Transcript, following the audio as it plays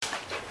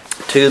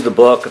to the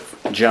book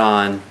of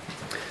John,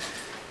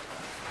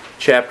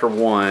 chapter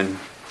 1.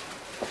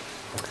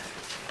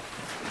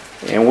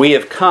 And we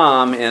have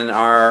come in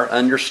our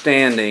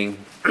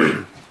understanding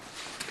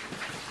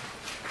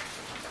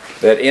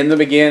that in the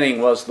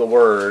beginning was the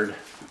Word,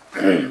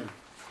 and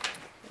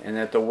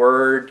that the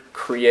Word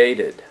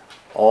created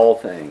all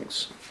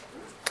things.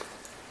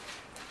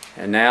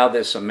 And now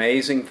this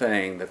amazing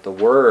thing that the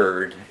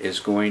Word is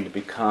going to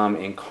become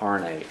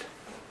incarnate.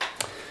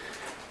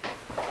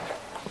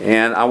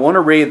 And I want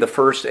to read the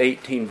first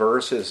 18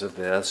 verses of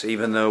this,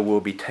 even though we'll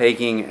be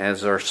taking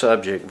as our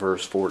subject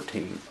verse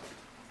 14.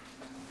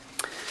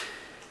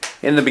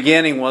 In the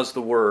beginning was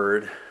the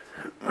Word,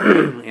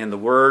 and the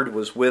Word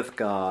was with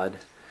God,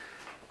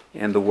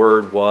 and the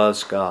Word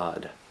was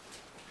God.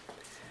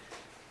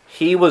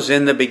 He was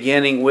in the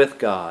beginning with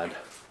God.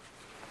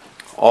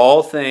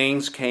 All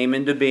things came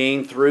into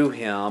being through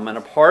Him, and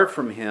apart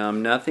from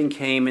Him, nothing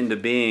came into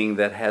being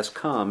that has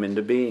come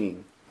into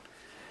being.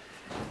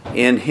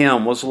 In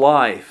Him was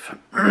life,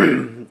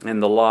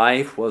 and the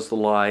life was the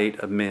light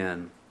of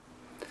men.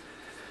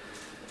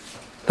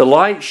 The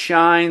light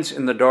shines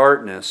in the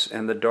darkness,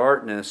 and the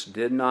darkness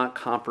did not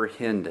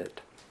comprehend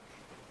it.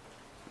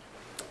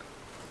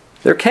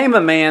 There came a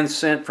man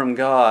sent from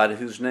God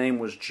whose name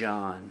was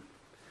John.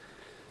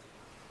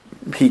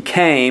 He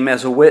came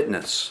as a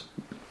witness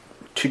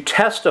to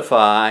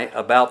testify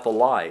about the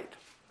light,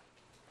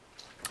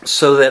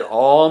 so that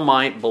all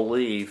might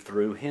believe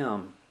through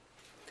him.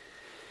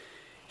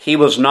 He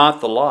was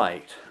not the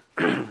light,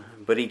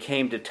 but he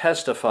came to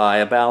testify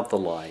about the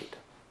light.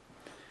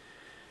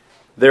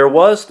 There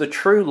was the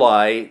true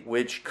light,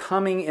 which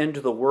coming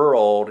into the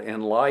world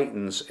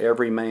enlightens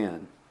every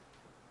man.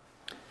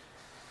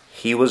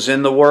 He was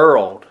in the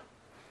world,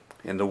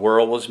 and the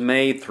world was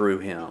made through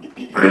him,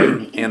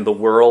 and the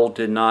world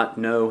did not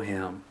know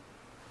him.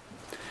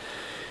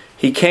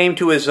 He came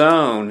to his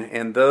own,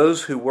 and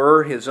those who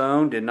were his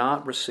own did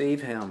not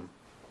receive him.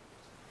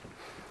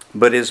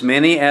 But as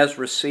many as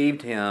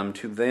received him,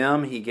 to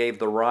them he gave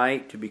the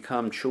right to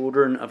become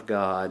children of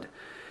God,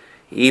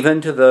 even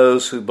to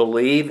those who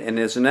believe in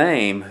his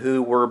name,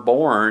 who were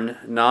born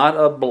not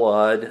of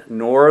blood,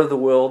 nor of the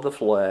will of the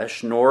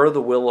flesh, nor of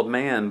the will of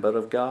man, but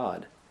of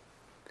God.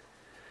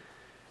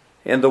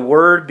 And the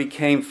Word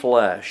became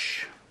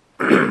flesh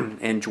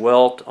and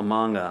dwelt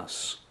among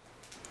us.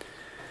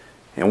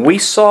 And we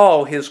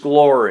saw his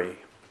glory,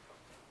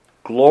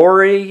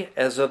 glory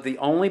as of the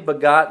only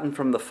begotten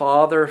from the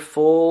Father,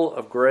 full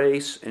of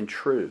grace and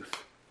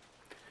truth.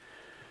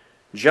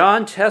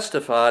 John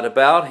testified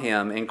about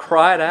him and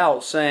cried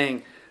out,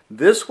 saying,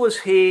 "This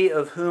was he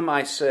of whom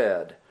I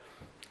said,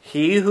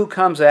 He who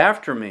comes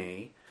after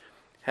me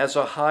has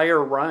a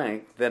higher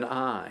rank than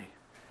I,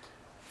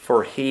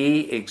 for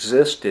he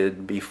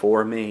existed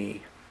before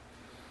me.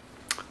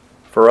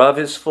 For of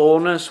his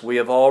fullness we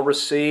have all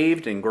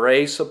received, and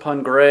grace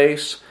upon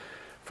grace.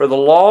 For the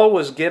law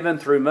was given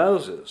through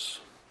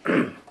Moses.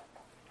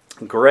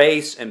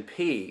 Grace and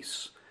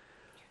peace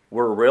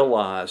were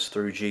realized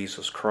through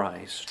Jesus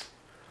Christ.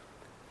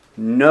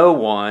 No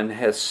one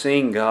has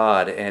seen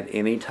God at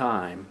any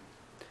time.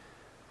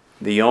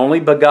 The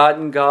only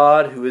begotten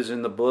God who is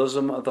in the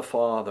bosom of the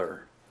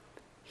Father,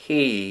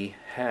 He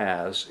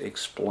has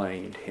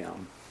explained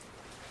Him."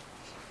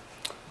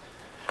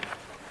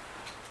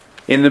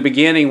 In the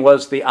beginning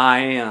was the I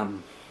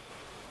Am,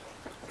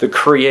 the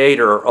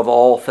Creator of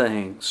all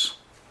things.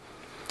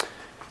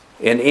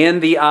 And in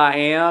the I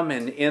Am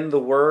and in the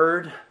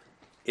Word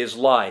is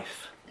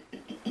life.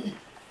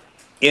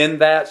 In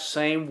that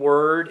same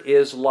Word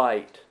is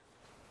light.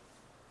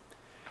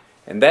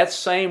 And that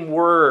same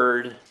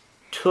Word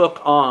took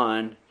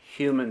on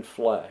human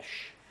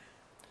flesh.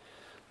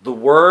 The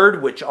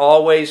Word, which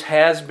always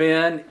has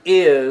been,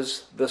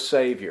 is the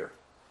Savior.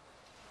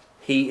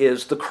 He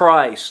is the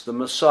Christ, the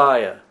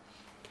Messiah.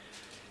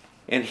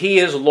 And He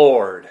is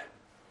Lord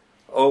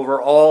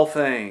over all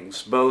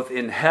things, both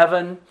in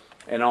heaven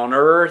and on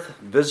earth,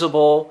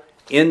 visible,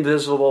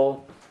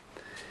 invisible.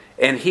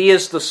 And He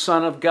is the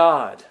Son of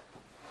God.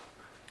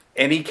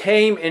 And He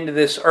came into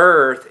this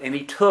earth and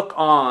He took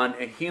on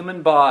a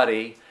human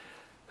body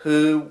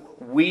who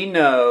we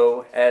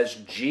know as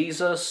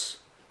Jesus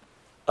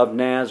of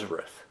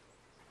Nazareth.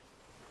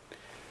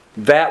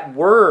 That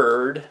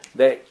Word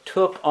that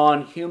took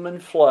on human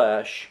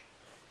flesh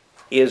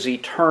is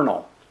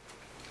eternal.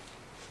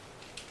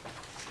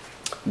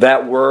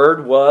 That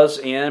Word was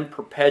in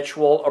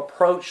perpetual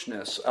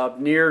approachness of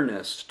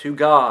nearness to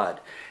God.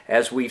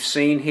 As we've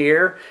seen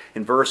here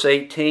in verse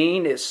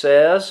 18, it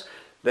says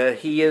that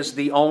He is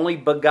the only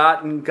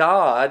begotten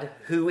God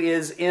who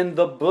is in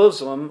the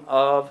bosom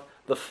of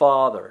the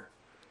Father.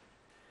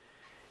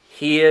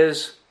 He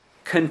is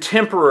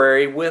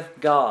contemporary with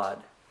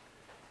God.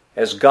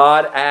 As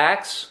God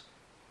acts,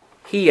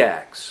 He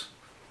acts.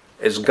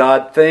 As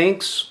God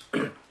thinks,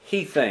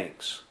 He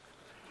thinks.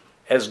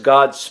 As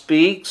God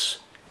speaks,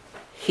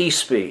 He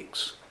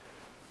speaks.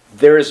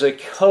 There is a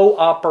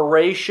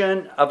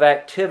cooperation of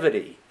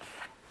activity,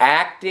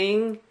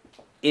 acting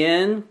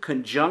in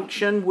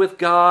conjunction with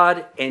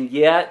God and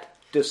yet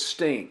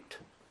distinct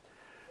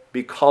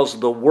because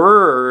the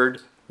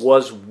Word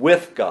was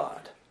with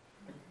God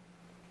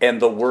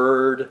and the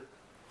Word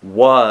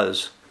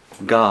was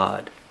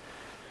God.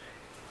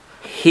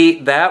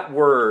 That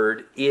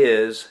Word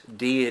is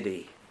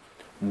deity,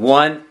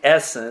 one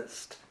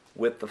essenced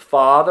with the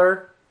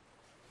Father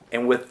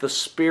and with the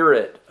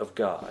Spirit of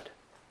God.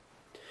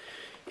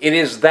 It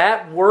is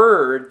that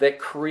Word that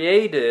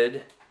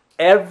created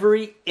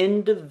every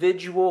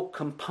individual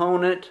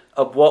component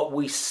of what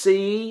we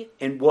see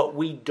and what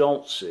we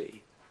don't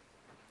see.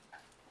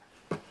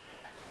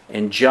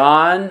 And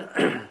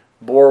John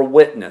bore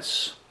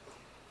witness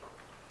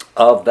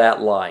of that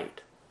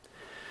light.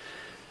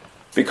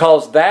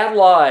 Because that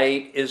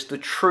light is the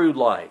true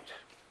light.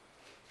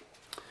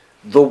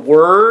 The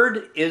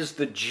Word is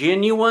the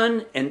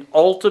genuine and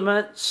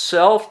ultimate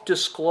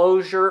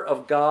self-disclosure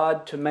of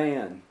God to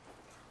man.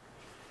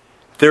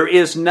 There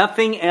is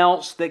nothing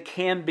else that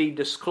can be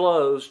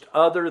disclosed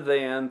other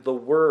than the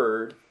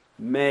Word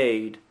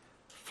made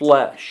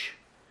flesh.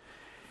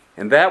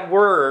 And that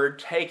Word,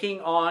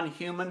 taking on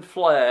human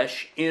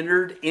flesh,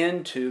 entered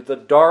into the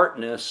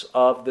darkness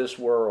of this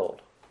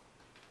world.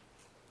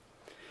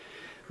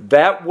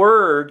 That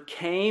Word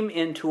came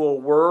into a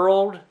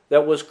world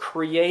that was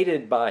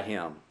created by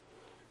Him.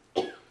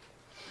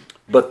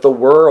 But the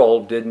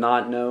world did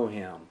not know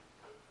Him.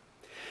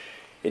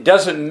 It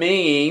doesn't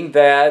mean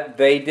that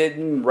they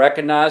didn't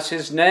recognize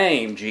His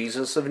name,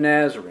 Jesus of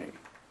Nazareth.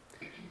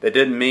 That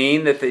didn't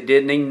mean that they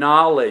didn't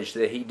acknowledge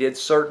that He did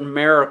certain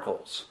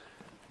miracles.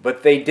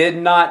 But they did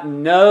not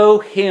know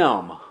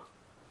Him,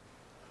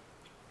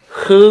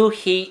 who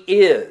He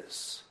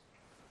is.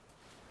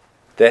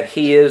 That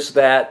He is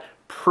that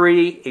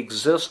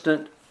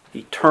pre-existent,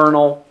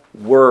 eternal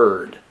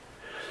Word.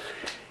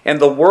 And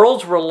the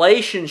world's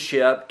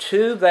relationship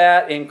to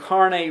that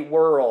incarnate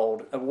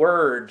world, a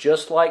Word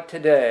just like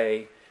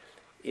today,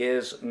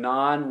 is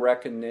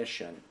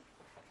non-recognition.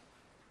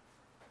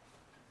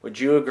 Would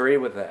you agree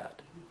with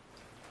that?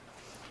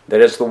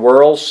 That as the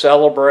world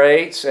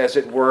celebrates, as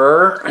it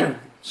were,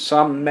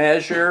 some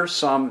measure,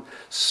 some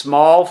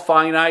small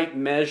finite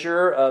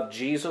measure of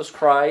Jesus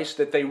Christ,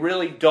 that they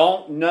really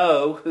don't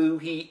know who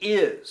He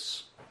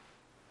is.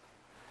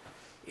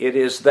 It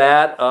is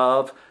that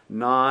of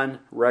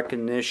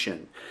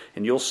non-recognition.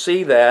 And you'll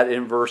see that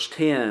in verse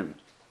 10.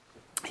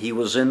 He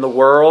was in the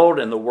world,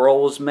 and the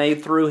world was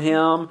made through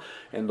Him,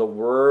 and the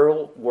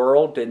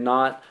world did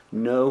not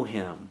know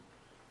Him.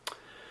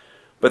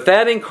 But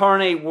that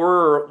incarnate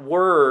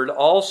Word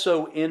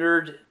also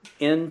entered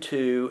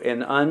into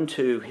and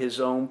unto His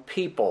own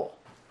people,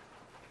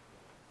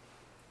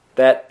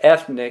 that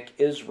ethnic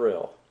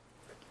Israel.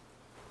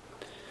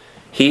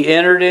 He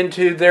entered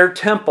into their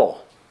temple.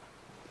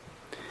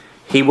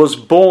 He was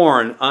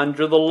born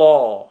under the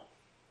law.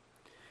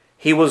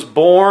 He was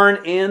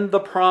born in the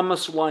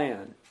promised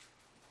land.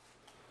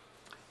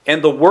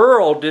 And the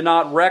world did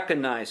not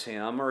recognize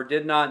Him or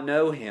did not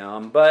know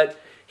Him, but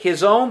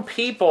His own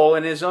people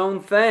and His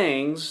own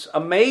things,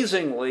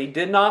 amazingly,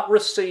 did not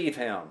receive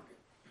Him.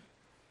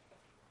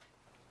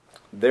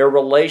 Their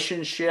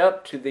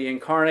relationship to the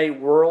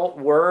incarnate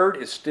Word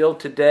is still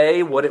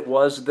today what it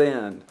was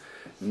then,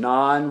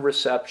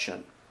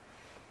 non-reception.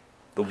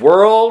 The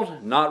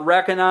world not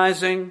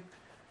recognizing,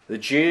 the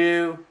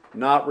Jew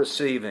not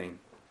receiving.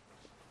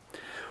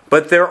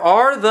 But there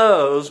are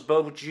those,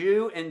 both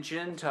Jew and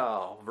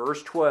Gentile,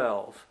 verse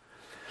 12,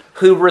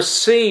 who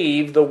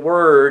receive the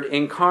Word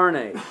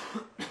incarnate.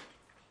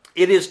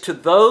 It is to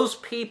those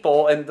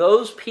people and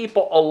those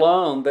people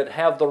alone that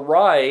have the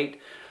right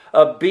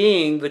of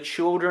being the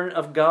children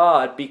of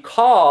God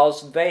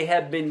because they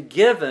have been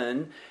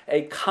given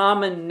a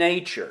common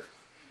nature.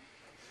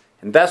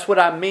 And that's what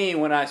I mean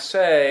when I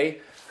say,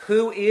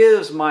 who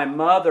is my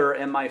mother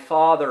and my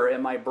father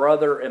and my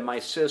brother and my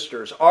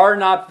sisters? Are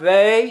not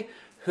they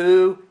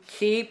who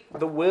keep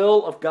the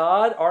will of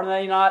God? Are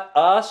they not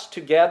us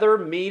together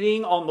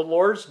meeting on the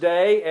Lord's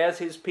day as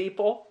His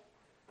people?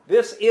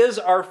 This is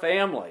our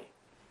family.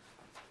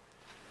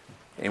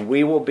 And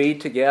we will be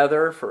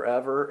together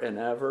forever and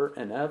ever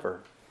and ever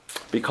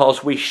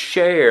because we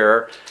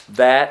share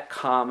that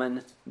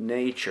common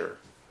nature.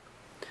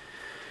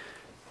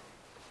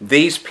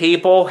 These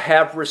people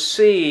have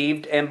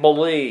received and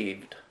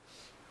believed.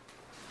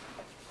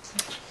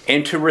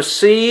 And to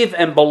receive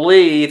and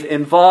believe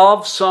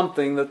involves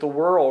something that the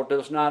world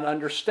does not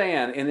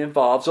understand. It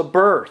involves a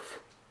birth.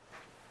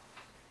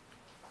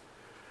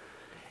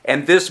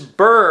 And this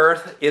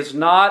birth is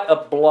not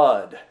of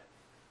blood.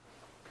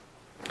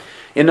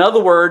 In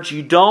other words,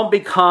 you don't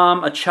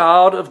become a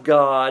child of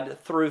God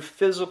through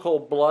physical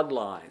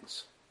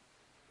bloodlines.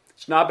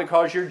 It's not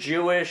because you're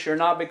Jewish, or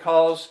not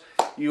because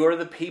you are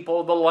the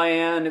people of the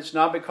land. It's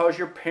not because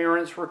your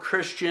parents were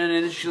Christian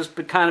and it's just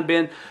kind of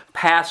been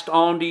passed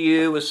on to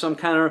you as some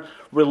kind of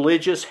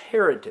religious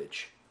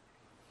heritage.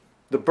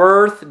 The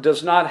birth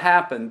does not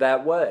happen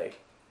that way.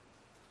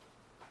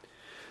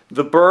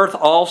 The birth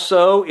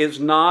also is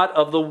not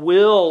of the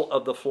will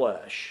of the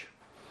flesh.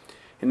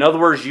 In other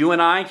words, you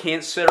and I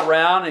can't sit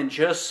around and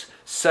just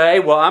say,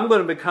 well, I'm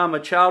going to become a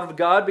child of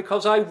God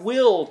because I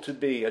will to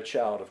be a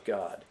child of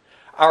God.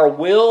 Our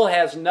will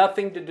has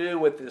nothing to do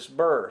with this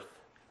birth.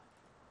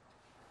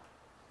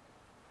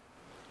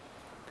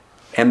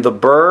 And the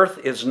birth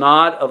is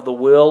not of the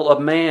will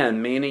of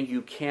man, meaning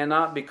you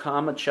cannot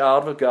become a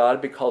child of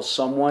God because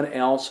someone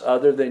else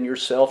other than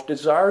yourself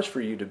desires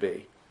for you to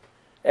be.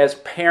 As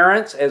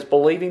parents, as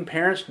believing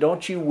parents,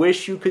 don't you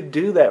wish you could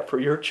do that for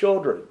your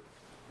children?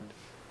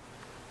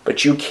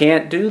 But you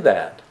can't do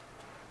that.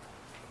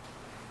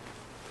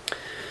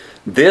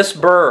 This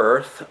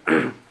birth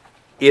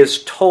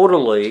is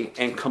totally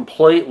and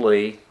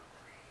completely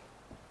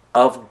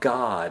of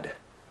God.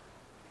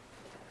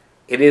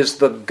 It is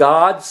the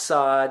God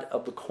side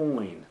of the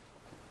coin.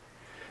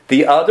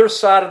 The other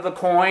side of the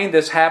coin,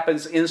 this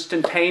happens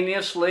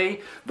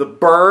instantaneously. The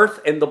birth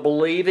and the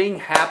believing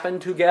happen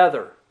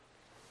together.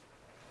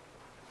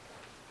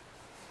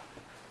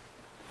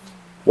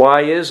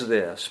 Why is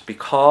this?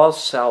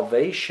 Because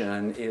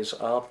salvation is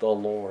of the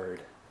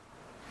Lord.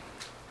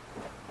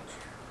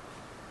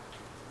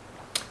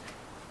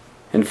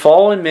 And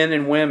fallen men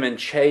and women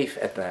chafe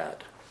at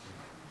that.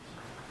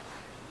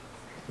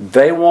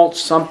 They want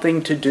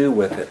something to do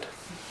with it.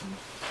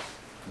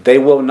 They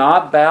will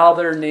not bow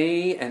their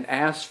knee and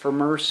ask for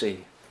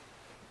mercy.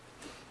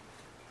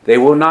 They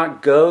will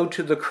not go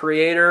to the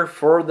Creator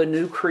for the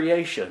new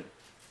creation.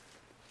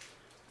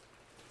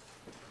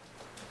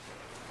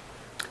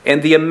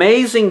 And the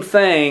amazing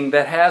thing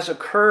that has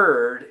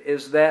occurred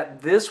is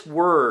that this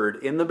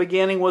Word, in the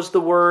beginning was the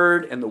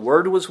Word, and the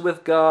Word was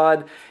with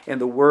God, and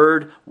the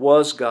Word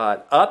was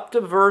God. Up to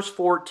verse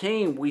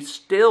 14, we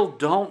still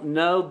don't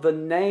know the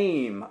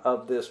name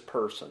of this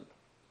person.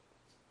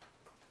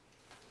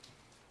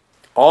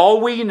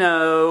 All we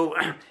know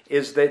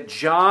is that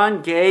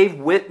John gave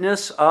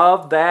witness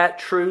of that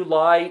true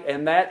light,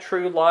 and that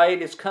true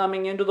light is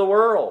coming into the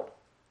world.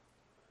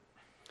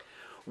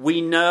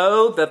 We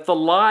know that the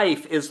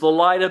life is the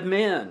light of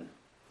men.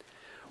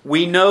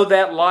 We know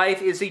that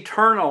life is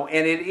eternal,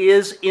 and it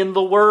is in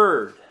the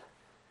Word.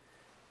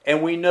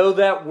 And we know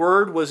that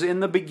Word was in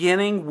the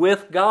beginning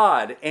with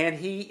God, and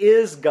He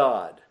is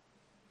God.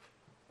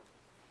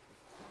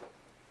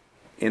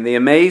 And the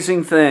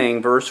amazing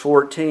thing, verse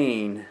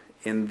 14,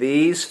 in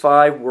these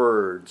 5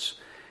 words,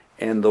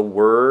 and the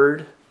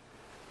Word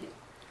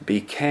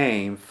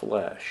became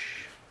flesh.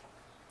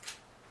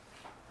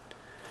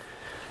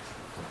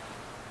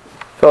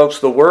 Folks,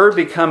 the word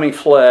becoming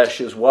flesh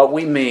is what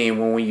we mean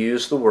when we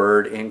use the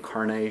word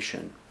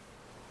incarnation.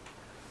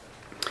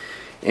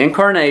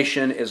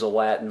 Incarnation is a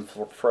Latin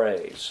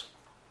phrase.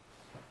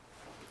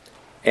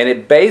 And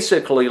it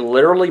basically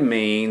literally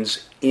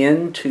means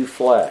into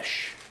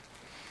flesh.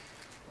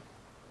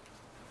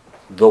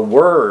 The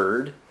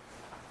word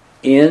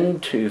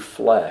into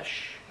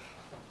flesh.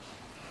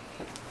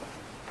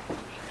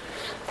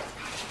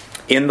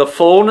 In the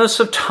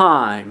fullness of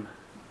time,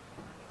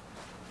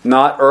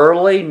 not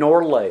early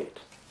nor late,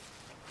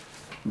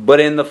 but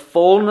in the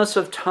fullness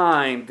of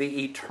time,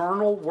 the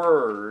eternal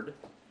Word,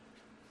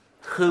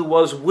 who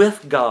was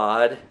with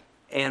God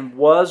and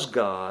was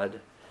God,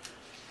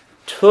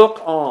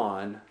 took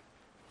on,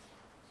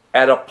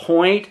 at a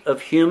point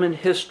of human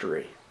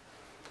history,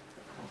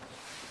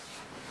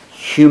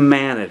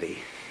 humanity.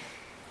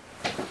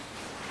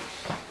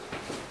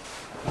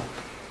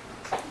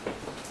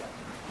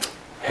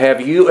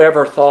 Have you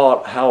ever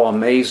thought how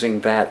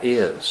amazing that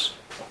is?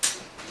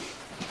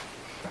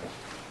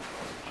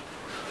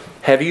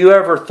 Have you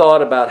ever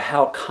thought about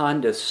how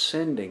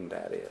condescending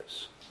that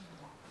is?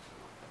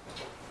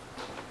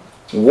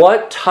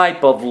 What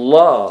type of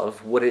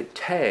love would it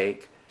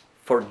take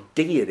for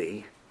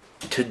deity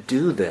to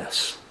do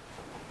this?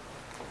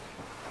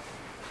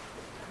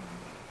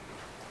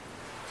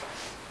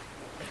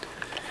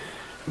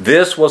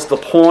 This was the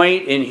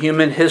point in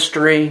human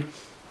history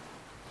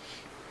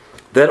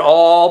that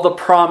all the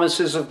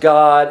promises of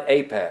God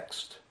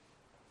apexed.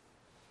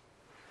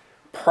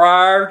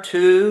 Prior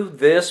to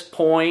this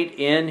point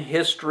in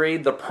history,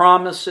 the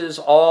promises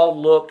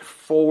all looked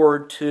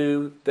forward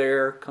to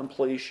their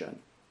completion.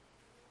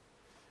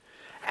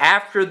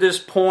 After this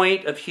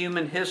point of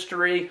human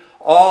history,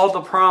 all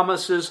the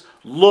promises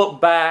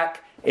look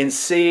back and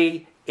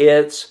see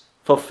its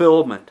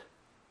fulfillment.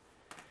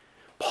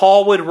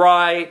 Paul would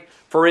write,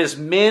 "For as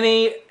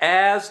many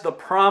as the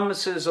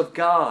promises of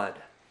God,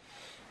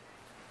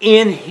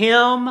 in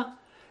Him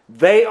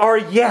they are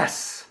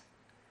yes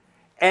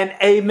and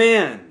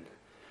amen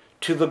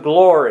to the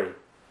glory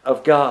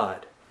of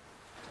God."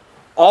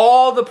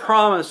 All the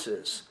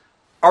promises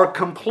are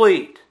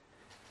complete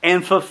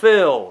and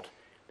fulfilled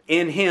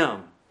in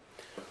Him.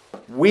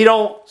 We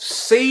don't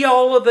see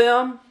all of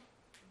them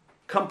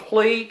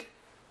complete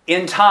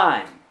in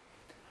time,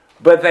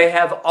 but they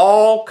have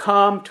all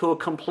come to a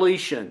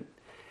completion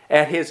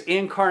at His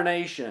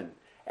incarnation,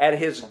 at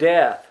His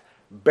death,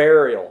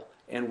 burial,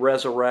 and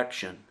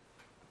resurrection.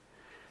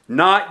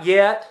 Not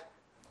yet,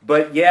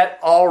 but yet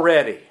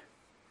already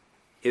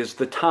is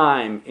the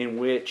time in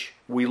which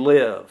we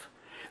live.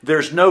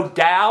 There's no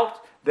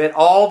doubt that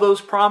all those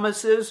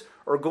promises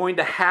are going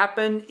to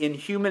happen in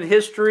human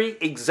history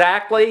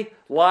exactly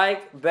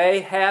like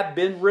they have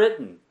been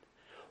written.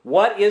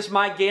 What is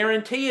my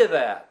guarantee of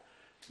that?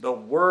 The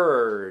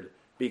Word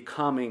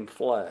becoming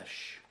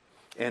flesh.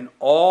 And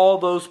all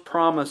those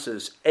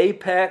promises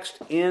apexed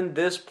in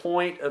this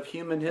point of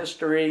human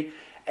history,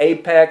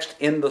 apexed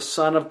in the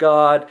Son of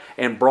God,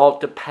 and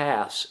brought to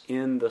pass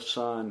in the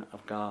Son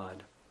of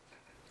God.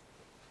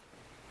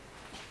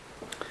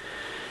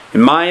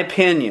 In my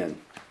opinion,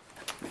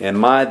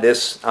 I'm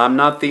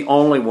not the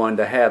only one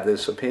to have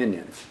this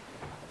opinion.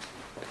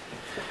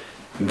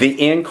 The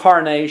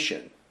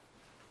incarnation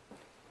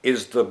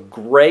is the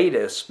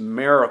greatest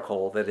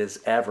miracle that has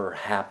ever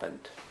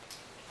happened,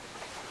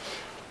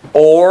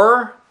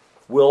 or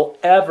will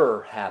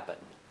ever happen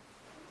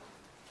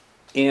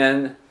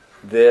in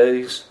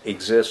these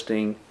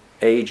existing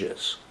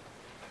ages.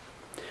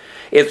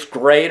 It's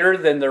greater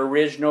than the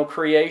original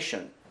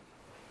creation.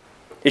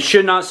 It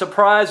should not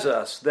surprise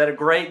us that a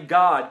great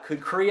God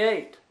could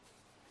create.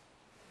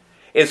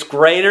 It's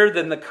greater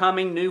than the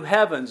coming new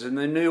heavens and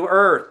the new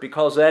earth,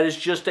 because that is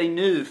just a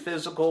new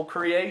physical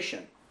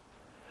creation.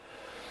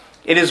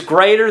 It is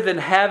greater than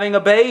having a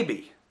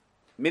baby.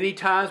 Many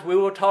times we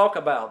will talk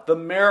about the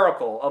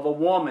miracle of a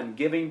woman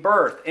giving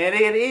birth. And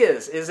it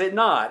is it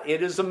not?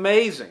 It is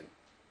amazing.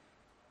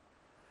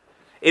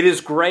 It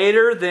is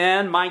greater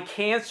than my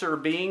cancer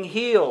being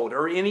healed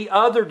or any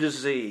other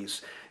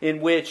disease in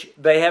which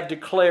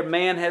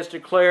man has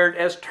declared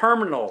as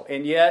terminal,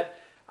 and yet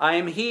I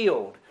am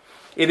healed.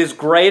 It is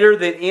greater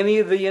than any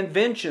of the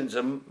inventions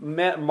of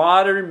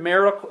modern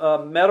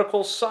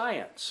medical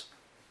science.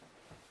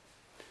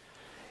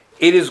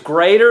 It is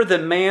greater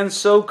than man's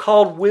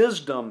so-called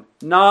wisdom,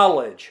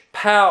 knowledge,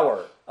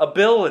 power,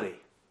 ability.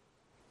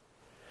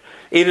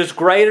 It is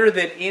greater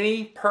than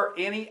any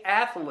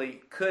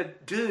athlete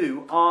could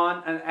do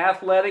on an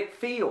athletic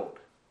field.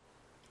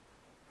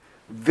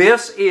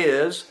 This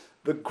is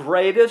the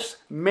greatest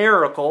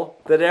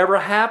miracle that ever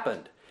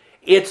happened.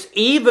 It's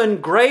even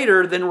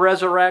greater than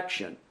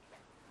resurrection.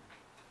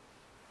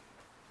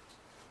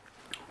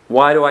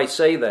 Why do I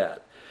say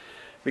that?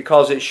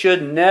 Because it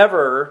should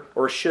never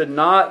or should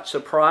not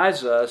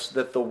surprise us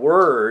that the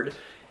Word,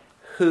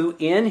 who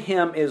in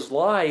Him is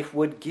life,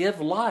 would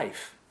give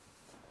life.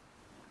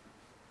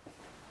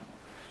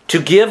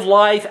 To give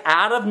life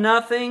out of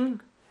nothing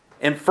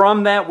and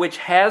from that which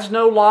has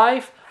no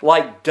life,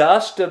 like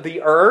dust of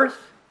the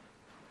earth.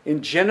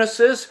 In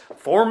Genesis,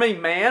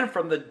 forming man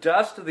from the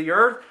dust of the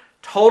earth,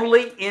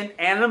 totally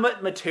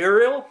inanimate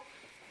material,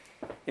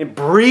 and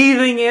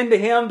breathing into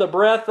him the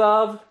breath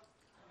of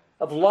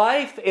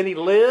life, and he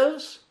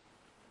lives.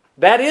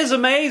 That is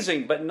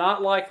amazing, but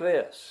not like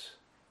this.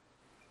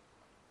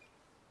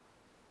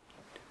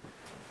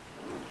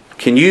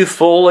 Can you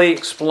fully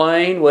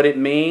explain what it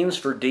means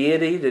for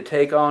deity to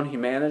take on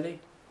humanity?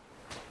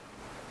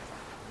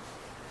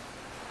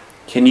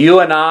 Can you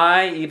and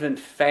I even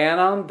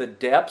fathom the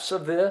depths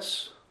of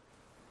this?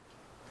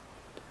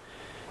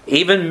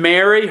 Even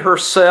Mary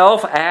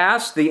herself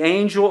asked the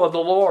angel of the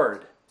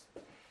Lord,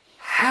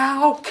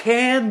 "How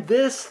can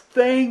this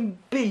thing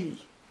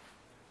be?"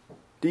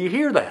 Do you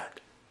hear that?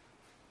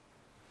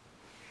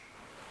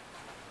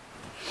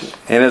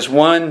 And as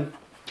one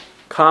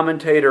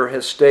commentator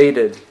has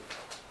stated,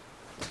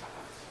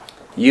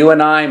 you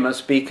and I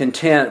must be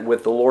content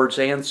with the Lord's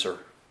answer.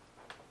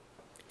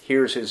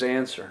 Here's His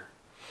answer.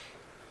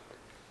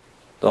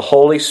 The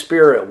Holy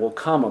Spirit will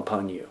come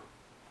upon you,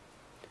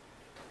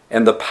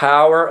 and the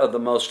power of the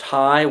Most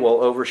High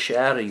will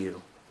overshadow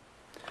you.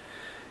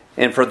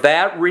 And for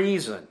that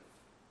reason,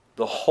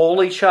 the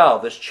Holy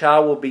Child, this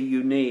child will be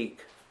unique.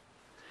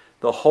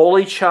 The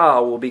Holy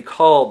Child will be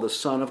called the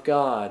Son of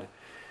God.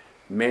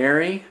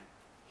 Mary,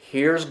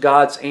 here's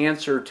God's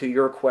answer to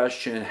your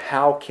question,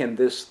 how can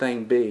this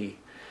thing be?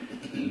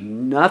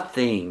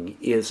 Nothing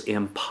is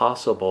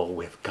impossible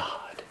with God.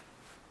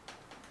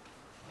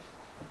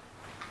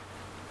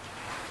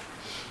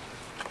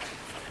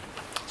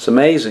 It's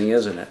amazing,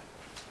 isn't it?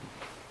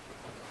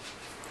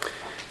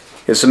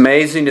 It's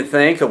amazing to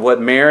think of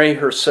what Mary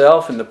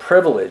herself and the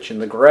privilege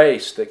and the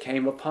grace that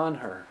came upon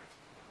her.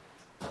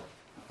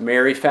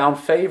 Mary found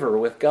favor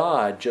with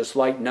God, just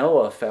like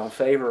Noah found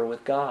favor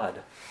with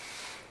God.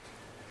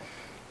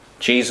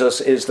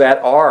 Jesus is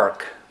that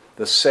ark,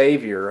 the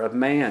Savior of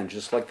man,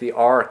 just like the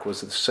ark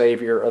was the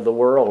Savior of the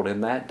world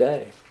in that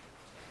day.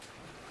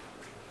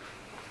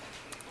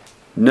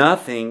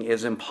 Nothing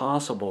is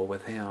impossible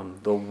with Him.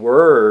 The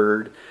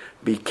Word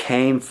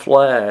became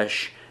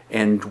flesh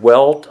and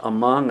dwelt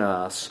among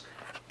us,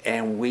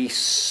 and we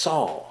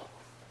saw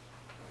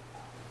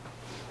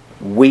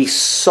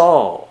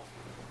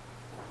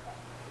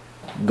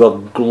the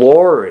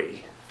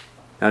glory.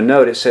 Now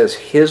note it says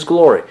His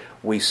glory.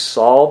 We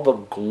saw the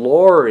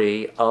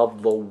glory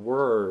of the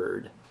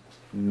Word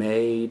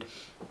made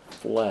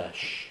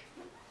flesh.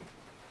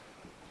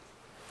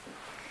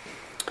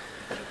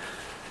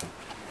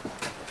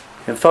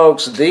 And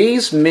folks,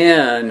 these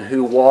men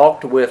who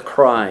walked with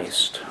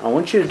Christ, I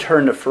want you to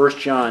turn to 1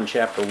 John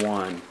chapter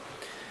 1.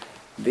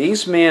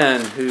 These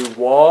men who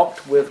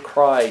walked with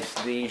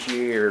Christ these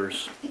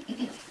years,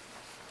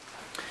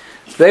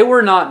 they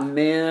were not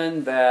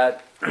men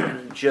that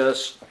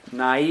just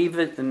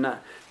naively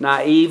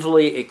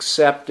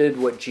accepted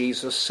what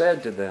Jesus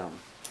said to them.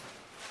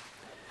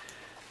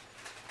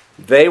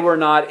 They were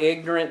not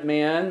ignorant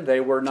men.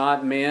 They were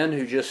not men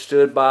who just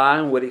stood by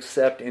and would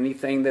accept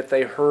anything that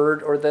they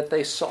heard or that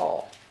they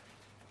saw.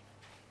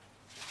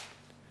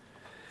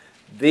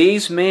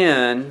 These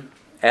men,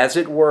 as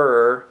it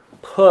were,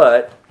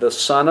 put the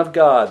Son of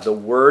God, the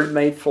Word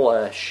made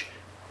flesh,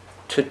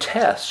 to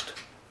test.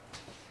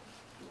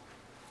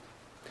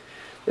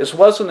 This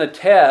wasn't a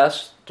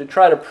test to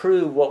try to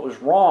prove what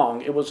was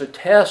wrong. It was a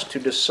test to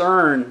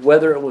discern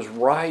whether it was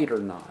right or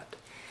not.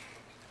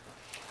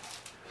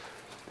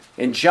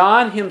 And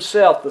John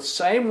himself, the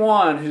same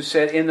one who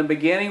said, "In the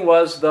beginning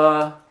was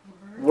the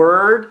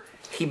Word,"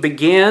 he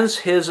begins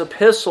his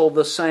epistle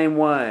the same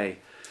way.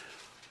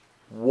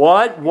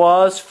 What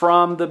was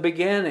from the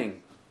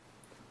beginning?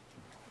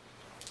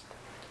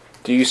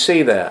 Do you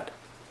see that?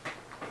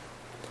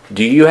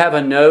 Do you have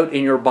a note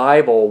in your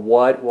Bible,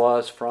 what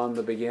was from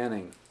the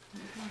beginning?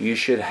 You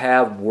should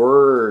have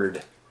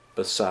Word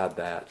beside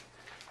that.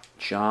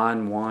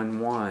 John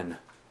 1:1.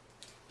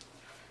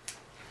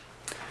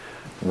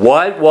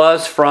 What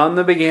was from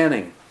the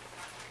beginning?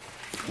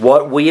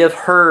 What we have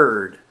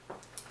heard,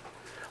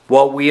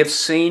 what we have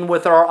seen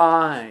with our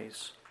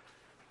eyes,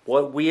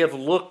 what we have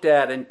looked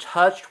at and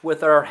touched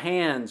with our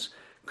hands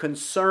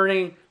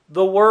concerning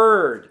the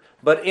Word.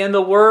 But in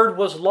the Word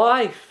was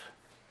life.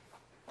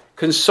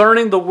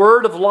 Concerning the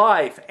Word of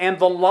life. And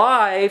the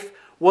life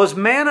was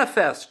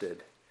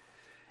manifested.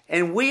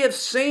 And we have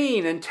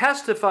seen and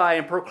testify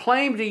and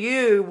proclaim to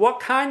you what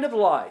kind of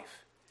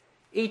life?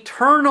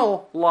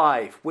 Eternal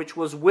life, which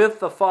was with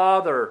the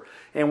Father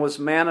and was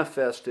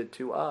manifested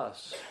to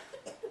us.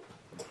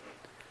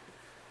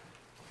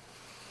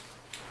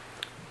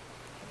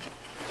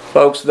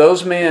 Folks,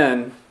 those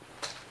men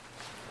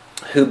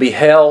who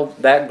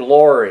beheld that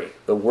glory,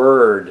 the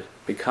Word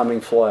becoming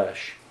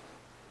flesh,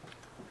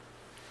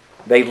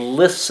 they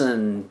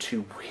listened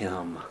to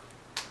Him.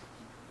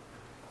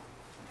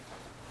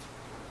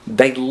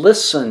 They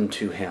listened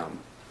to Him.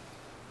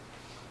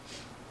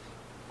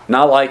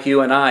 Not like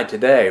you and I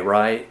today,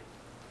 right?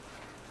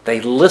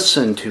 They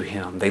listened to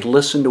Him. They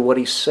listened to what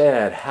He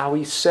said, how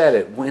He said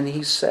it, when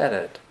He said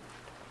it.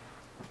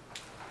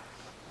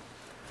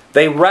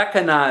 They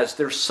recognized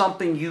there's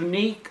something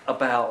unique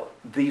about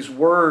these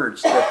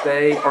words that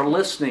they are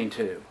listening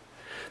to.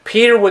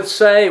 Peter would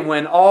say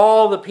when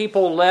all the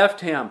people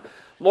left him,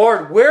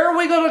 "Lord, where are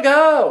we going to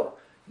go?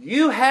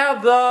 You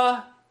have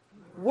the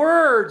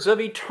words of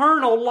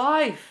eternal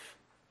life."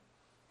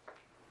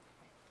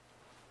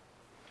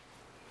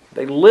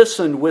 They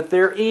listened with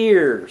their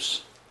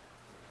ears.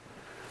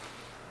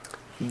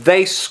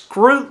 They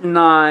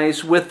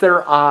scrutinized with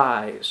their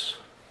eyes.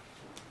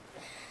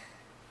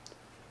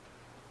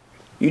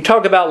 You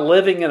talk about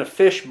living in a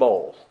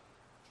fishbowl.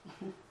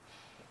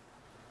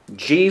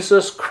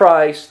 Jesus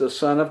Christ, the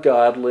Son of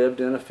God,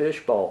 lived in a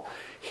fishbowl.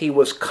 He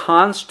was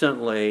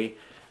constantly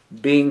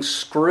being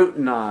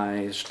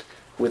scrutinized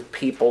with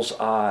people's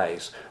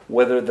eyes.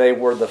 Whether they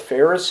were the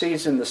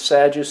Pharisees and the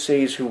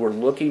Sadducees who were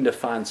looking to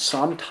find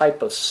some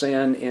type of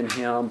sin in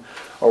Him,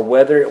 or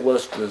whether it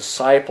was the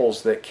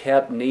disciples that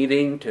kept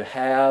needing to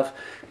have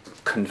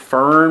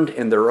confirmed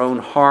in their own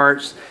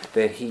hearts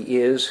that He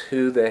is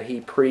who that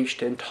He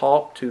preached and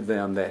talked to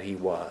them that He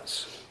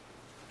was.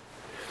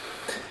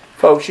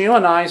 Folks, you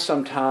and I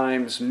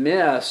sometimes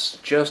miss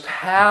just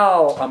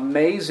how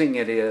amazing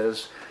it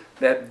is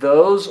that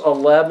those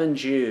 11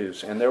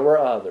 Jews, and there were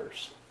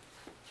others,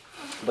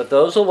 but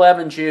those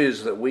 11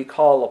 Jews that we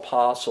call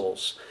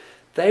apostles,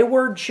 they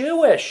were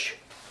Jewish.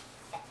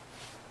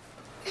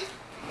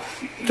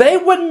 They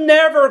would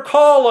never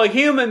call a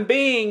human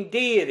being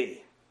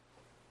deity.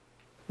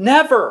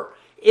 Never.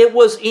 It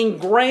was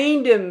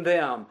ingrained in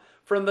them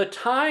from the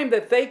time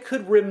that they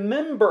could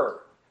remember.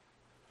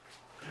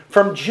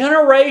 From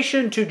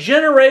generation to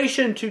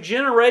generation to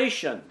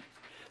generation.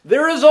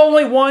 There is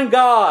only one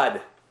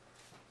God.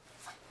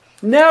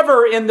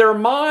 Never in their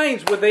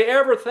minds would they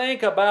ever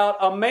think about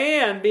a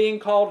man being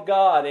called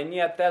God, and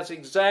yet that's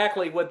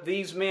exactly what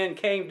these men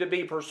came to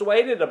be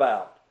persuaded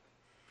about.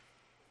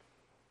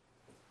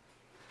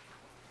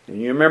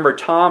 And you remember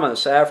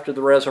Thomas after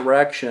the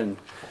resurrection,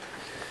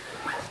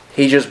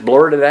 he just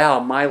blurted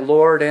out, "My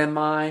Lord and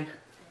my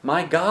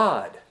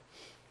God."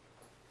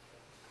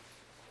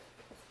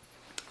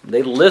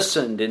 They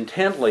listened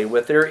intently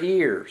with their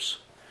ears.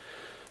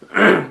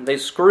 They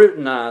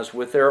scrutinized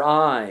with their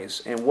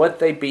eyes, and what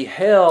they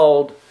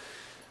beheld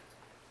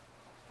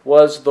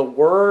was the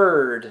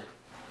Word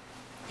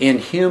in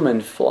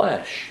human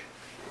flesh.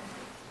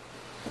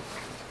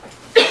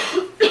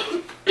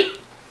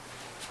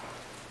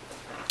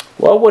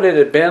 What would it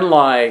have been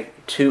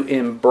like to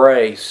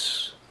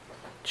embrace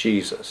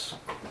Jesus?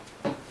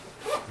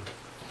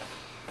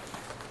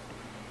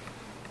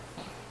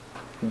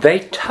 They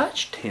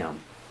touched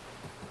Him.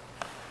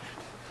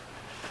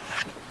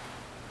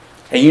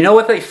 And you know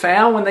what they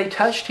found when they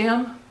touched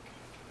him?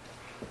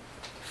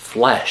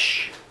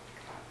 Flesh.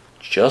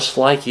 Just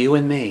like you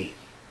and me.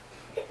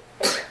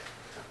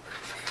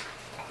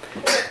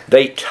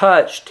 They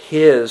touched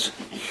his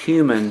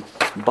human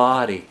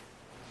body.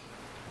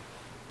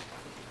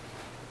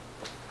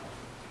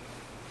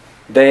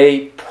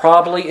 They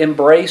probably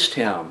embraced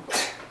him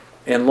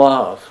in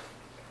love.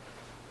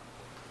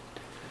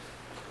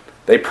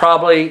 They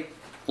probably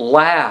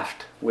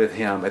laughed with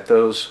him at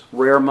those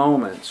rare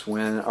moments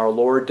when our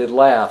Lord did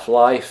laugh.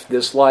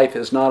 This life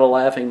is not a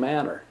laughing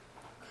matter.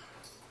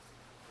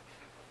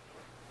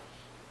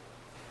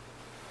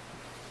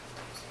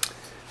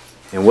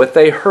 And what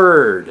they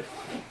heard,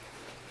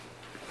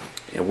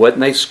 and what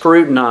they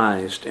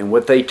scrutinized, and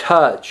what they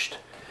touched,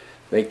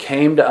 they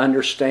came to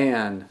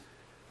understand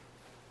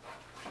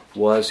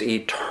was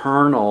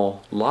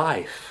eternal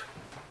life.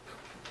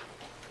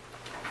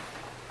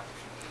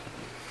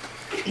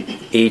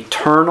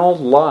 Eternal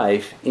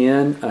life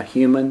in a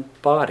human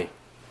body.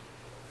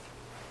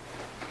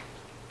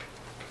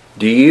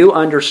 Do you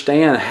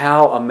understand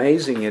how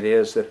amazing it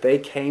is that they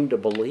came to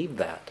believe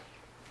that?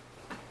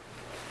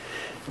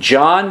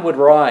 John would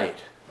write,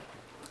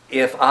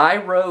 if I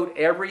wrote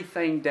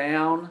everything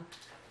down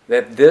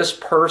that this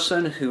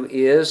person who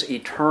is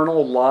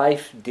eternal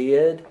life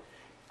did,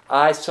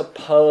 I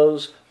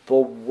suppose the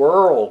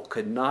world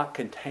could not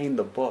contain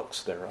the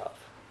books thereof.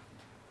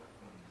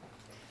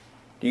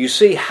 Do you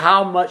see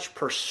how much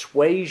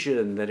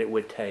persuasion that it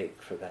would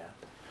take for that?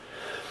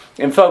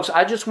 And folks,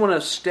 I just want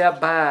to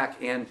step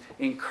back and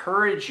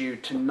encourage you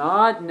to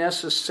not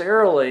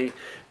necessarily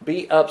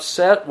be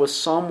upset with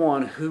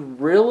someone who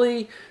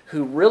really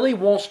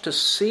wants to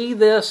see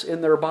this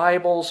in their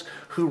Bibles,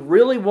 who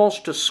really wants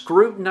to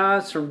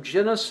scrutinize from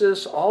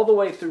Genesis all the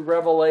way through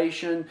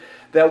Revelation,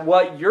 that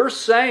what you're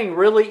saying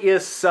really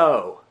is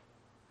so.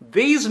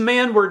 These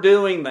men were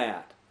doing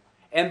that.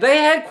 And they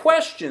had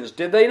questions,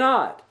 did they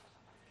not?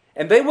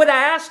 And they would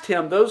ask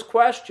him those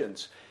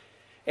questions.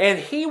 And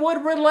he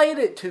would relate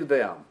it to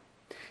them.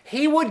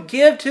 He would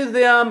give to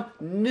them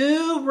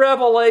new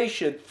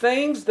revelation,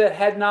 things that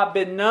had not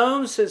been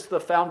known since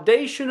the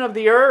foundation of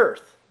the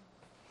earth.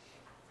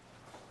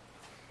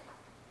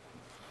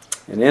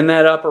 And in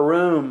that upper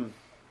room,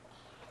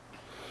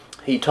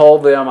 he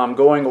told them, I'm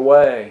going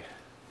away.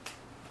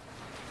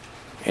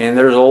 And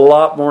there's a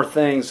lot more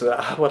things that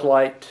I would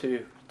like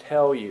to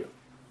tell you.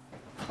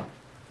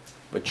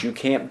 But you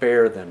can't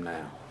bear them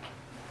now.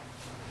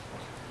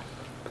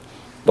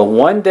 But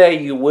one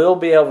day you will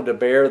be able to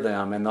bear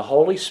them, and the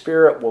Holy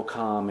Spirit will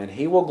come, and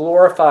He will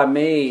glorify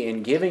me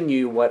in giving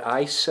you what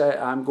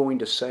I'm going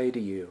to say to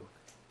you.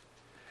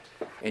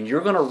 And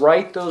you're going to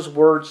write those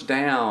words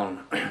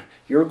down.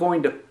 You're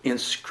going to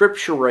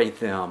inscripturate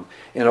them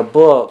in a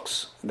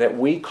books that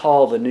we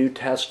call the New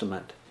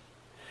Testament.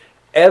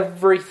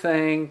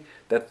 Everything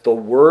that the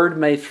Word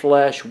made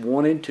flesh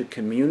wanted to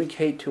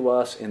communicate to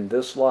us in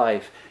this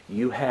life,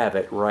 you have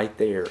it right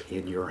there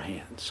in your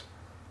hands.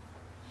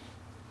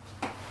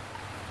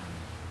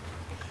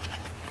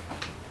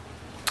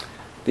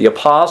 The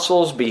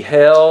apostles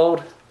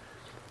beheld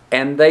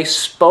and they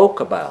spoke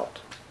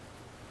about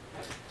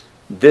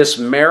this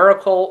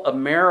miracle of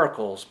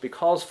miracles,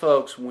 because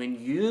folks, when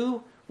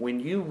you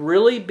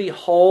really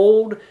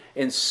behold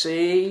and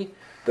see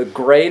the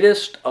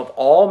greatest of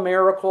all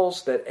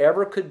miracles that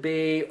ever could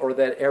be or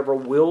that ever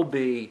will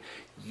be,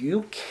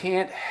 you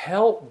can't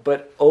help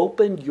but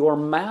open your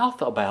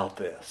mouth about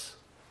this.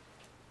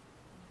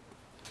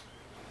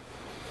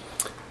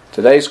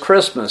 Today's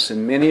Christmas,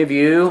 and many of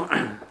you,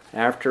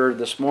 after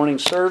this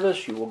morning's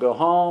service, you will go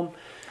home,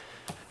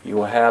 you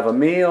will have a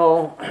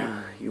meal,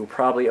 you will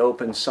probably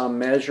open some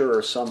measure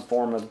or some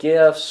form of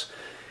gifts,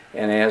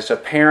 and as a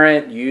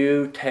parent,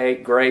 you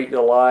take great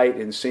delight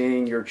in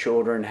seeing your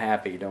children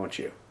happy, don't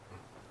you?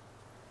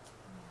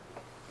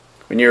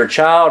 When you're a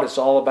child, it's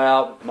all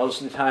about,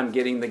 most of the time,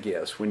 getting the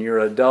gifts. When you're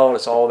an adult,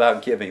 it's all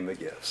about giving the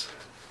gifts.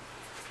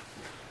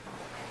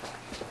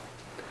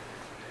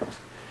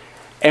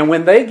 And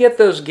when they get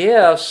those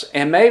gifts,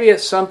 and maybe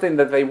it's something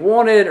that they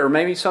wanted, or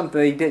maybe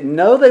something they didn't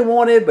know they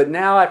wanted, but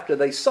now after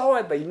they saw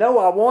it, they know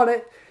I want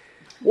it.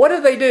 What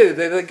do? Do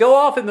they go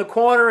off in the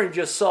corner and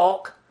just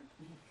sulk?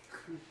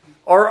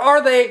 Or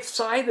are they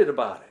excited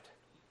about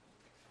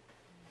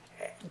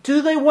it?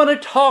 Do they want to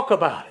talk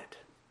about it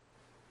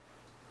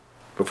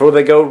before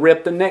they go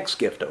rip the next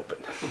gift open?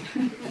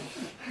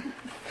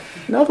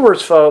 In other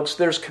words, folks,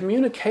 there's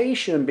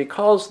communication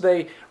because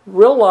they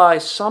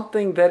realize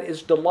something that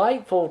is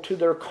delightful to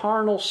their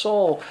carnal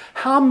soul.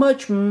 How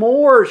much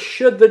more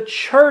should the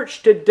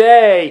church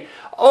today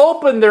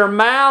open their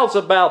mouths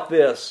about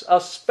this,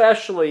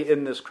 especially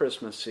in this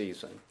Christmas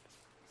season?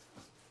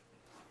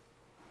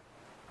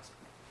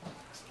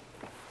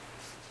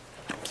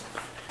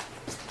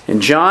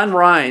 And John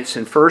writes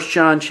in 1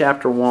 John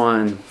chapter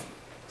 1,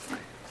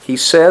 he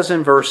says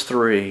in verse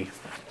 3,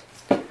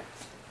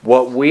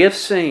 what we have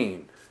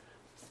seen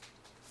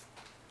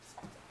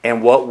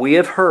and what we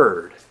have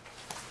heard,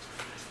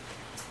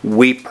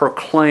 we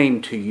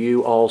proclaim to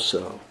you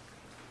also.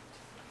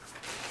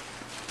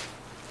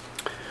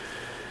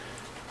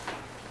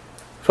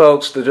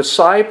 Folks, the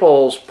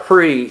disciples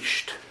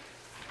preached.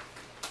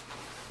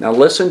 Now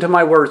listen to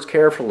my words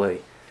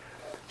carefully.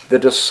 The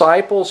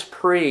disciples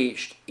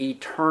preached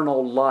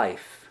eternal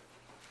life.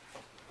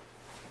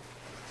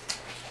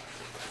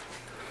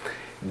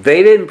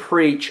 They didn't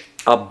preach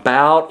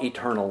about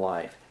eternal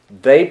life.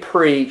 They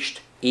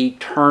preached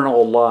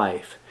eternal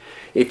life.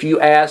 If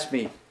you ask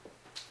me,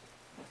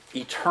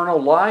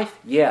 eternal life?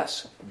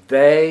 Yes,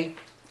 they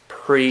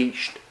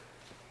preached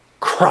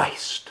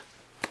Christ,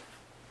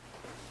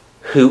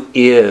 who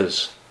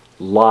is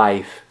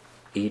life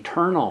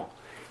eternal.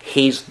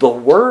 He's the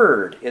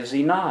Word, is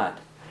He not?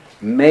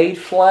 Made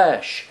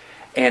flesh.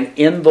 And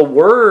in the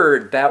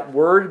Word, that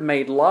Word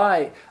made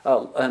life,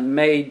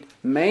 made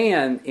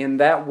man, in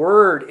that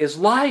Word is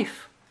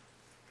life.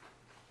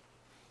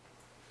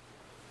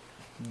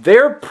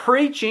 They're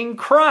preaching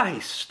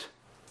Christ.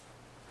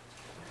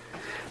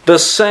 The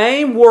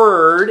same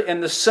Word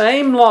and the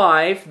same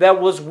life that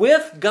was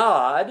with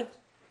God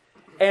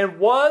and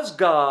was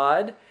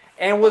God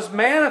and was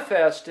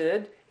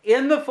manifested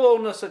in the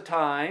fullness of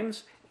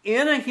times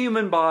in a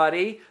human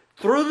body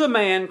through the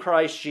man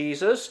Christ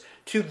Jesus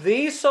to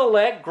these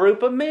select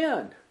group of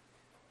men.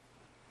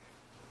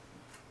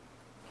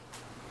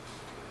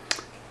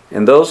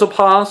 And those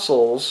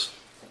apostles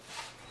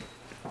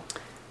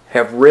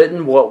have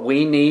written what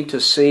we need to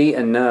see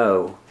and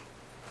know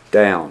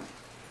down.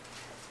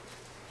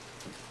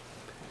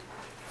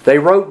 They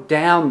wrote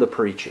down the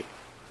preaching.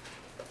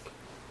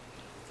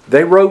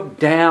 They wrote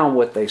down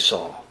what they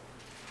saw.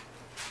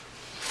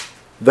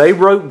 They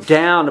wrote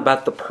down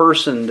about the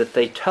person that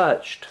they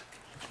touched.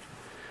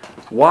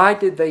 Why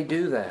did they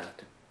do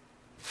that?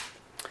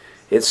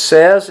 It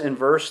says in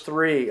verse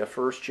 3 of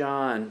 1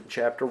 John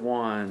chapter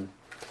 1,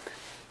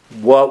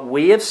 what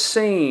we have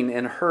seen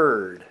and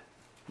heard,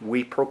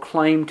 we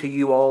proclaim to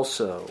you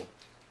also,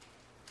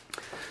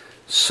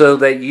 so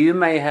that you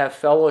may have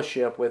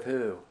fellowship with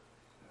who?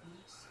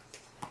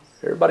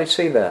 Everybody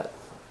see that?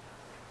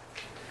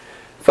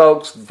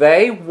 Folks,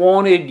 they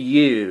wanted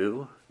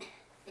you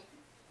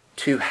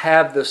to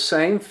have the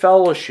same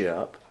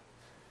fellowship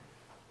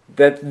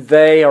that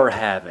they are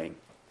having.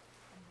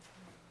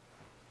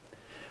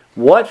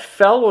 What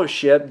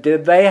fellowship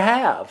did they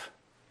have?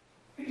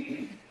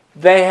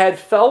 They had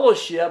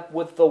fellowship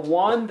with the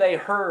one they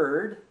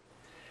heard,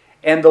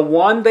 and the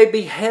one they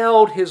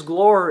beheld His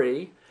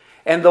glory,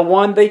 and the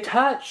one they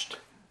touched.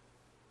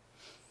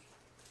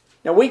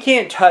 Now, we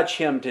can't touch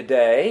Him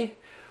today.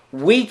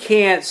 We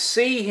can't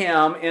see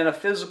Him in a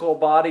physical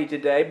body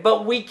today,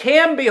 but we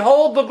can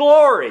behold the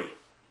glory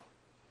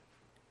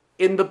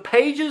in the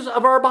pages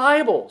of our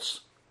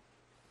Bibles.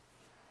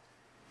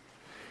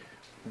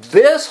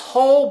 This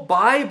whole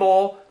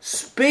Bible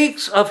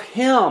speaks of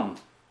Him.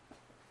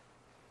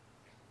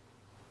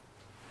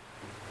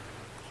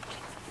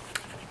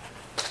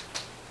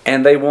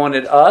 And they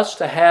wanted us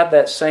to have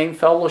that same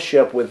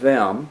fellowship with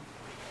them.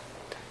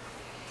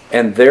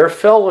 And their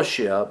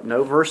fellowship,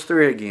 no verse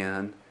 3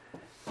 again,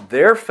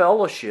 their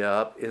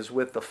fellowship is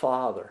with the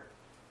Father.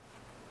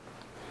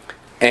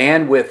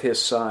 And with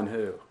His Son,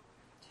 who?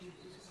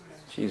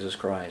 Jesus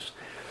Christ.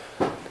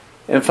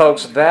 And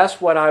folks, that's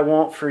what I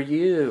want for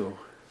you.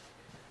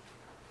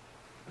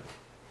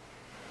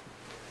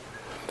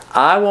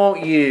 I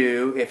want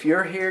you, if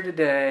you're here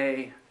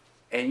today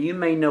and you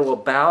may know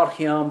about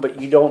Him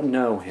but you don't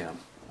know Him,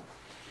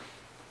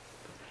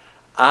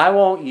 I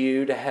want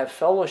you to have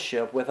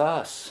fellowship with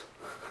us.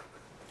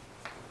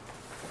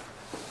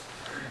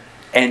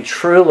 And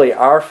truly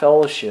our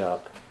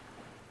fellowship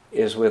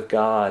is with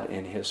God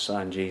and His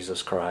Son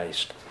Jesus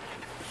Christ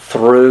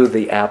through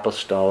the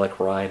apostolic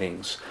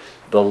writings.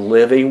 The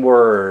living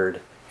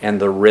Word and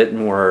the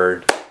written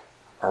Word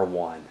are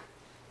one.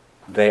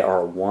 They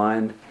are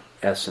one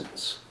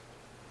essence.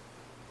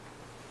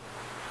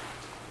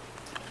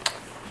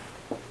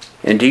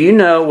 And do you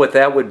know what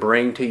that would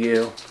bring to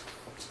you?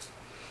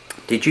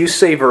 Did you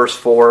see verse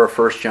 4 of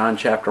 1 John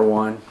chapter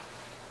 1?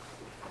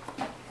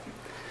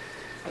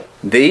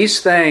 These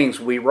things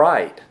we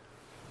write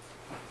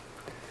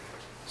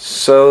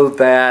so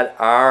that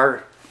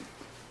our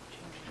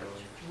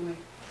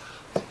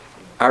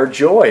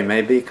joy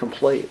may be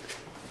complete.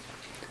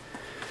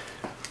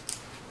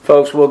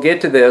 Folks, we'll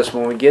get to this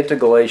when we get to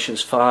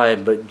Galatians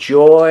 5, but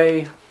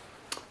joy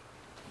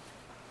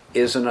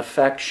is an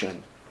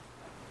affection.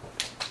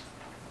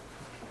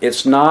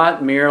 It's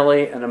not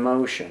merely an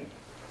emotion.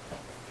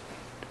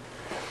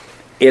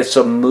 It's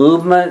a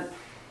movement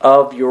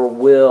of your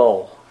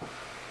will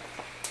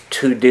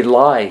to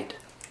delight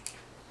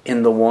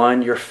in the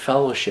one you're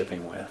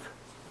fellowshipping with.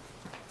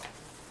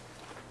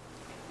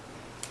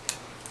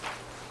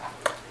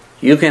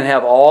 You can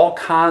have all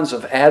kinds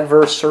of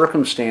adverse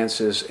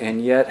circumstances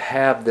and yet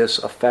have this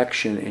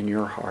affection in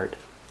your heart.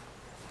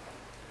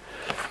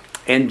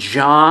 And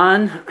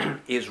John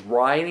is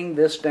writing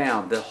this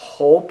down. The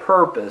whole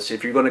purpose,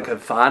 if you're going to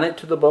confine it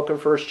to the book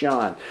of 1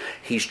 John,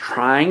 he's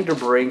trying to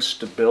bring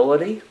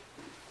stability.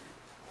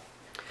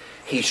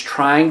 He's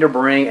trying to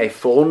bring a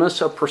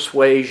fullness of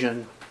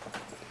persuasion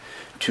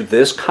to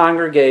this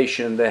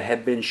congregation that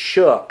had been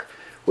shook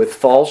with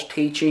false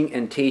teaching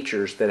and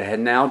teachers that had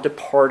now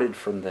departed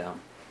from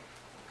them.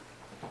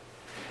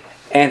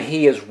 And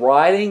he is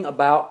writing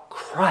about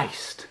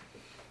Christ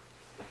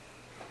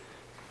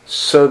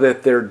so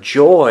that their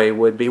joy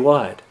would be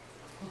what?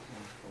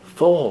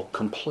 Full,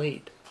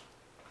 complete.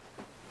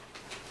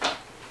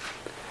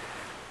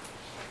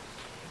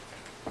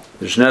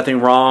 There's nothing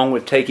wrong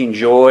with taking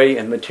joy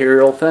in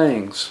material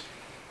things.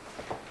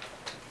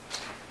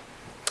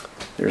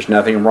 There's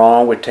nothing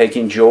wrong with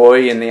taking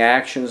joy in the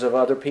actions of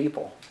other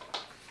people.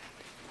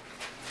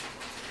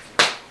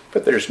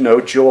 But there's no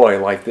joy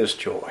like this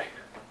joy.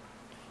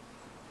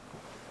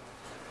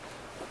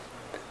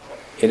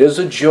 It is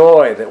a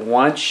joy that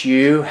once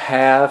you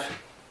have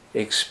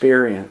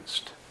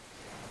experienced,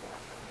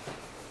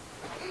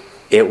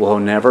 it will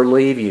never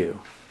leave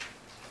you.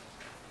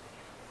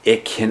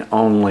 It can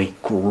only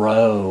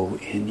grow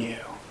in you.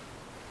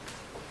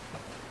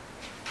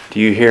 Do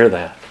you hear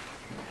that?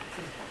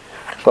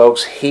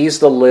 Folks, He's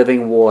the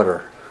living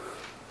water.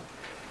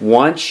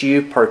 Once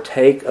you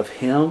partake of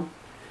Him,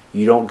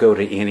 you don't go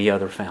to any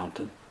other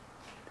fountain.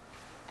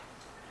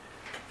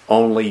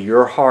 Only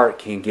your heart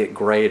can get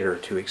greater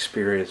to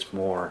experience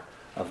more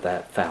of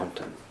that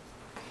fountain.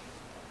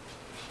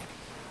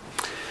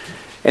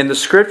 And the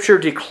Scripture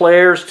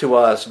declares to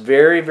us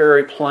very,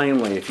 very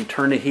plainly, if you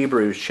turn to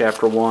Hebrews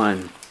chapter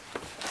 1,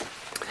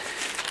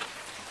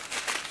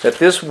 that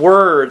this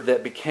Word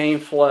that became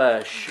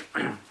flesh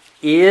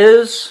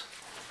is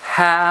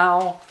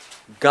how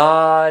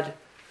God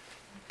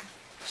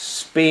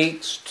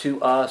speaks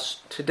to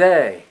us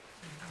today.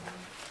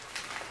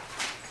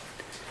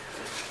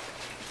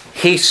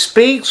 He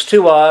speaks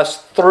to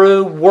us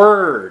through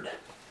Word.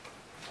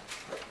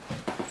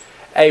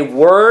 A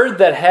Word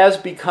that has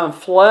become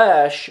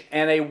flesh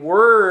and a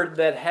Word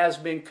that has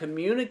been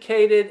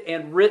communicated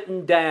and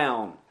written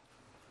down.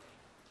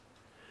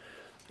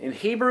 In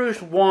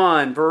Hebrews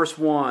 1, verse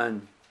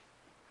 1,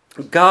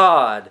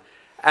 God,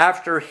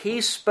 after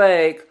He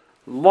spake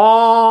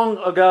long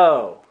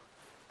ago,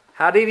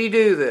 how did He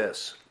do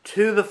this?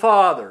 To the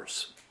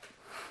fathers.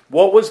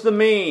 What was the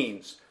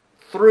means?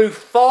 Through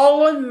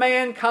fallen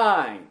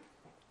mankind,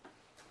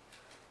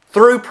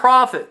 through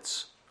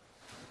prophets,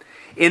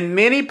 in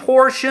many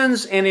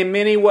portions and in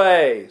many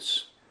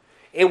ways.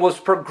 It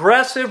was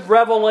progressive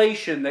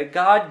revelation that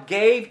God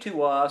gave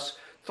to us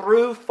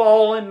through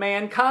fallen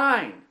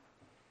mankind.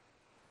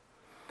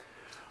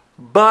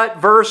 But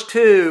verse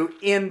 2,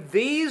 in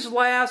these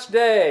last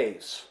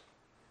days,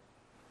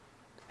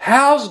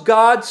 how's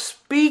God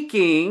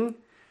speaking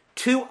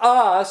to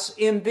us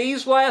in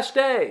these last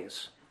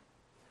days?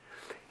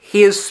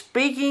 He is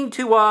speaking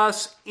to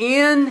us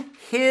in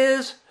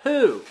His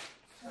who?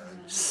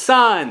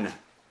 Son.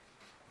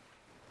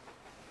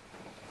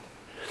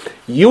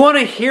 You want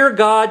to hear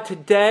God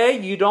today?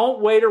 You don't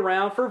wait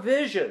around for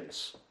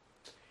visions.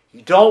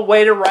 You don't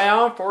wait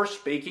around for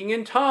speaking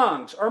in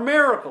tongues or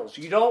miracles.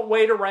 You don't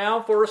wait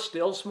around for a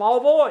still small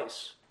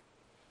voice.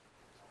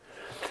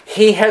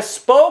 He has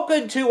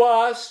spoken to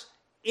us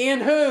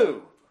in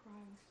who?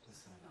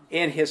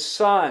 In His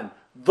Son.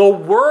 The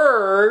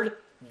Word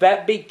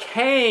that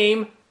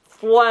became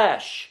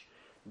flesh.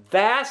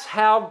 That's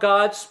how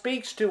God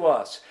speaks to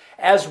us.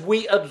 As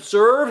we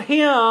observe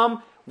Him,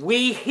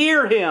 we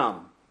hear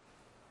Him.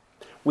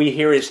 We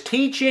hear His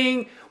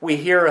teaching, we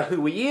hear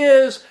who He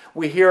is,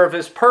 we hear of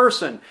His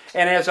person.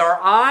 And as our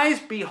eyes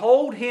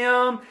behold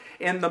Him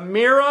in the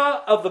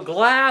mirror of the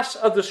glass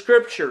of the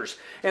Scriptures,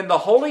 and the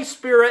Holy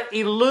Spirit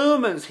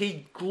illumines,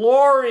 He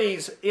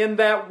glories in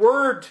that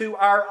Word to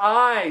our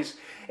eyes,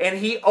 and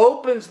He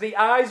opens the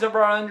eyes of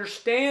our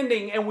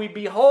understanding, and we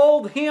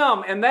behold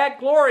Him, and that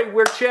glory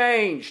we're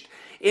changed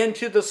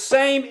into the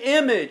same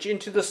image,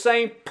 into the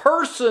same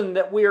person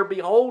that we are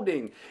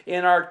beholding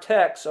in our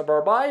texts of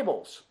our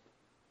Bibles.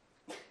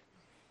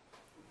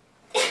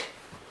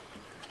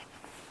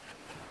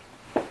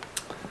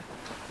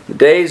 The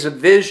days of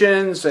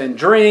visions and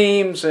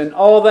dreams and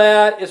all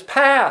that is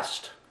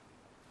past.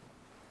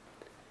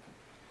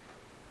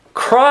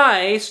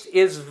 Christ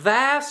is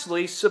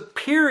vastly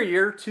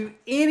superior to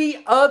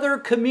any other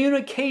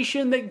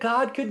communication that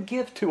God could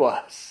give to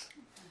us.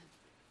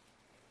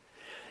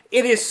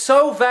 It is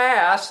so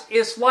vast,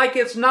 it's like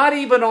it's not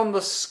even on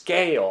the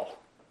scale.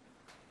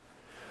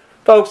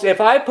 Folks, if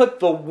I put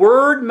the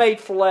Word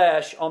made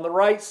flesh on the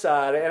right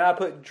side and I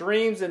put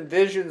dreams and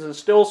visions and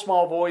still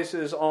small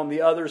voices on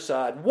the other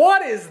side,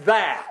 what is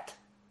that?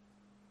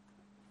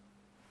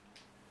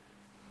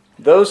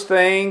 Those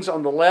things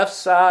on the left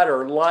side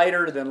are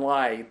lighter than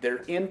light.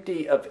 They're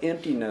empty of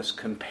emptiness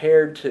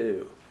compared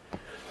to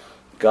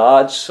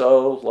God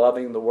so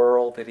loving the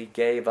world that He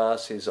gave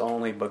us His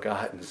only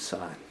begotten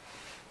Son.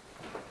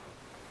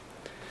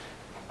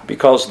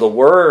 Because the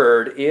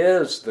Word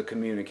is the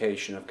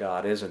communication of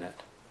God, isn't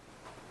it?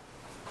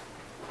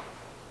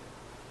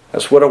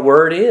 That's what a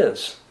word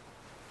is.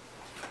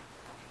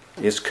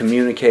 It's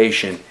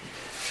communication.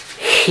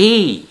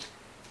 He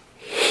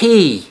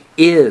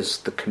is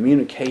the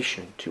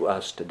communication to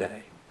us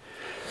today.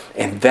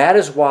 And that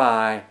is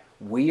why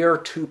we are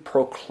to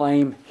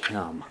proclaim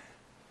Him.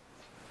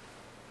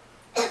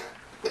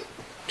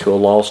 to a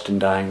lost and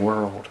dying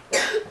world.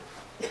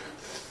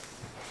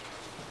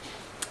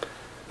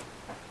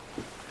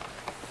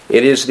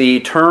 It is the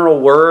eternal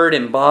Word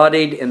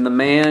embodied in the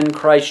man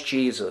Christ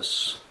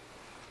Jesus,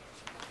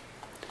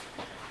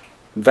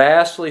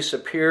 vastly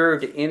superior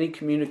to any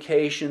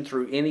communication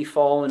through any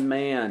fallen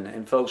man.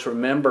 And folks,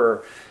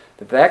 remember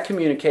that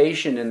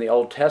communication in the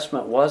Old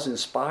Testament was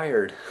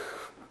inspired.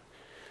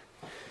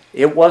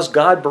 It was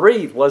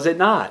God-breathed, was it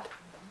not?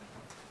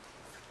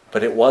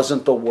 But it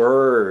wasn't the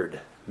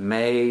Word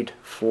made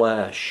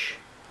flesh.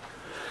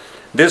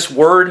 This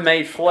Word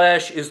made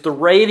flesh is the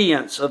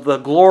radiance of the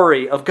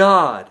glory of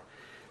God.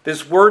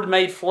 This Word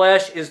made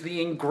flesh is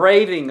the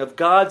engraving of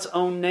God's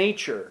own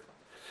nature.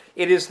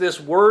 It is this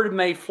Word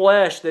made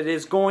flesh that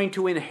is going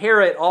to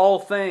inherit all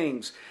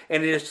things.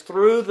 And it is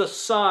through the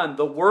Son,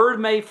 the Word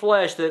made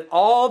flesh, that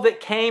all that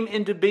came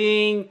into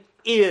being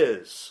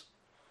is.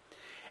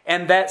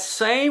 And that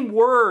same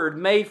Word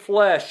made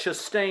flesh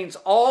sustains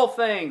all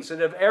things that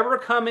have ever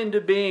come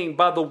into being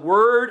by the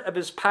word of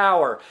His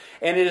power.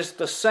 And it is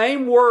the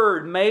same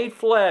Word made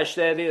flesh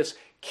that is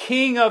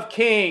King of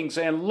kings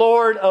and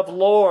Lord of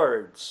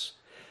lords,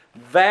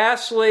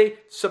 vastly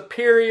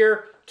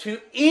superior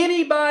to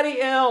anybody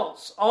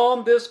else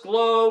on this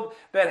globe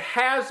that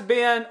has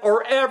been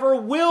or ever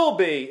will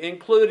be,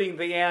 including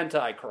the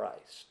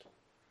Antichrist.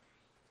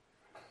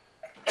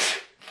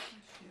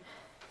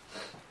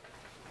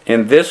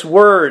 And this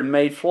Word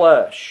made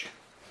flesh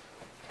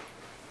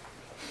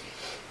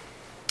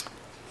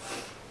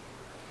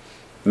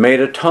made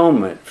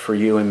atonement for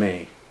you and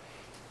me.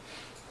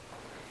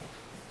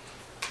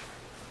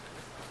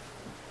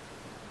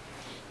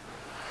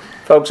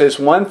 Folks, it's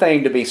one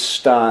thing to be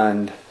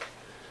stunned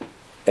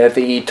at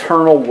the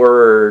eternal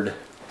Word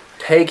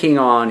taking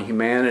on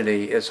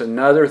humanity. It's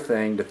another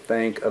thing to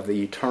think of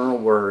the eternal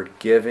Word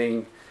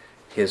giving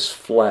His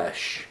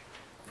flesh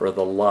for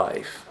the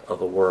life of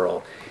the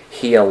world.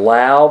 He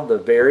allowed the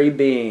very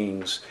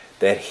beings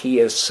that He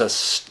is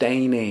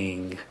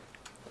sustaining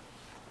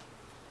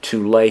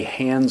to lay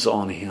hands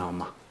on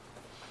Him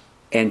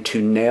and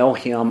to nail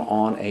Him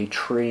on a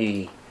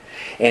tree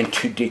and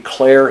to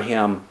declare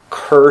Him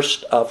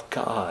cursed of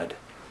God.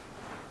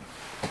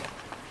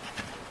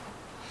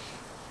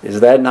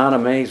 Is that not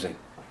amazing?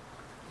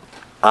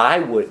 I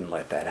wouldn't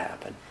let that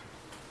happen.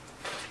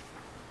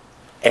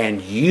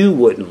 And you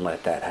wouldn't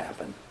let that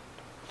happen.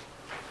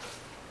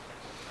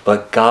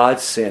 But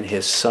God sent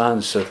His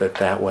Son so that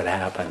that would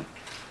happen.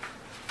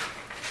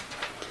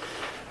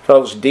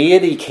 Folks,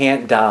 deity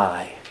can't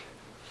die.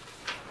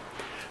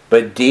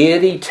 But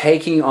deity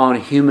taking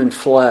on human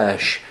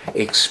flesh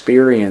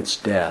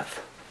experienced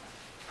death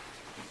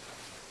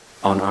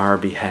on our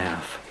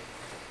behalf.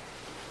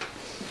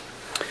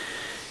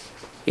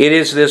 It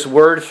is this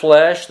Word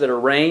flesh that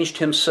arranged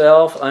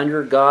Himself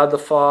under God the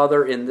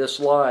Father in this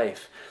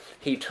life.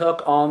 He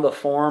took on the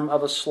form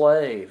of a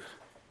slave.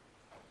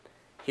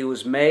 He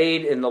was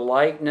made in the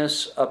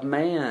likeness of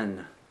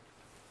man.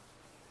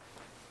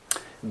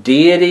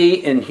 Deity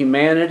in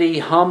humanity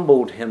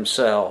humbled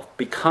Himself,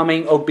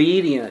 becoming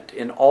obedient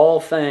in all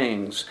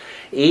things,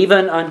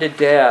 even unto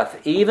death,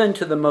 even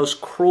to the most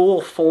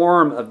cruel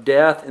form of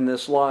death in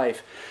this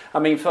life. I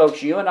mean,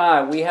 folks, you and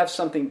I, we have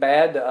something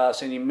bad to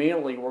us and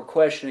immediately we're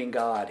questioning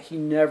God. He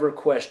never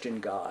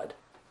questioned God.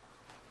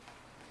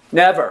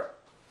 Never.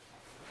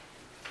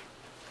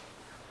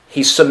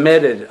 He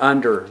submitted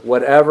under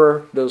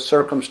whatever those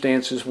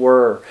circumstances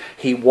were.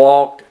 He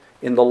walked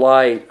in the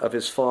light of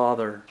His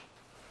Father.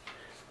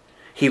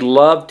 He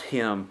loved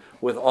Him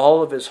with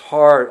all of His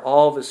heart,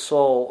 all of His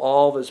soul,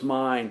 all of His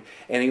mind.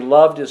 And He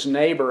loved His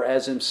neighbor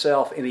as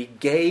Himself. And He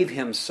gave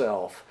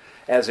Himself,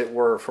 as it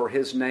were, for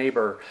His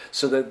neighbor,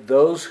 so that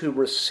those who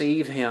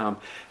receive Him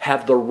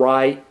have the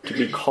right to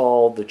be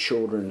called the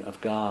children of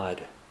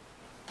God.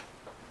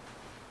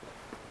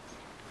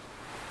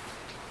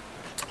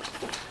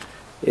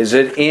 Is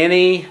it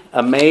any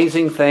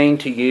amazing thing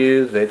to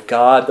you that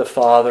God the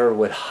Father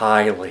would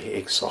highly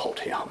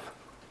exalt Him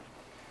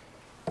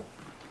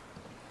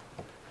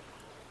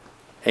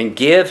and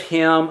give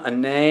Him a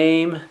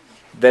name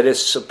that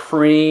is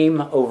supreme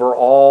over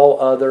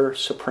all other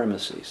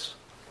supremacies?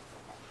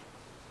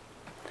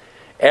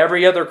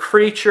 Every other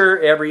creature,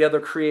 every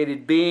other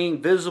created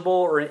being, visible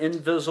or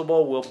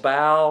invisible, will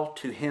bow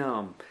to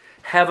Him,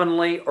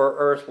 heavenly or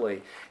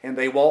earthly. And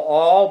they will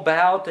all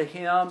bow to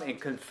Him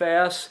and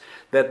confess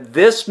that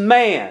this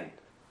man,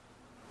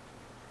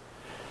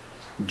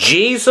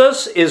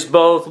 Jesus, is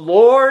both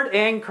Lord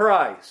and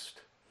Christ,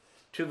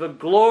 to the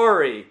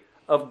glory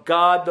of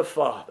God the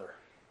Father.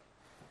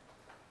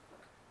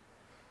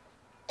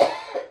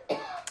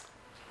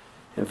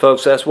 And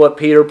folks, that's what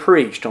Peter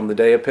preached on the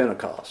day of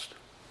Pentecost.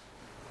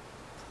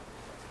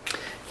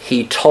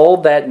 He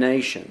told that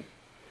nation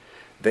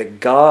that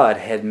God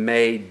had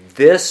made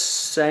this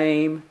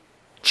same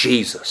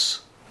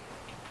Jesus,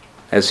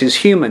 as His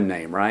human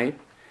name, right?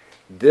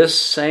 This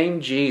same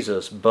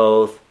Jesus,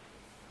 both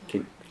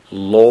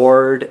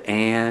Lord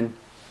and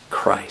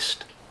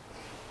Christ.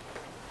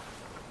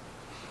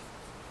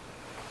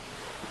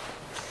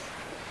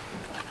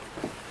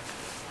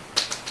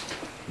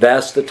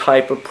 That's the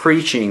type of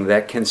preaching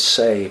that can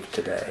save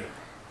today.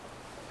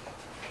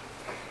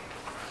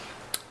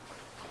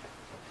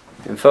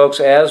 And folks,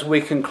 as we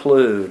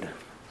conclude,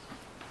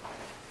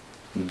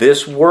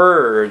 this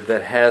Word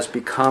that has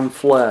become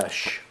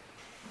flesh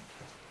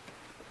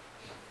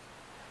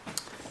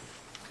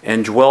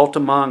and dwelt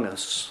among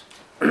us,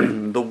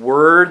 the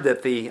Word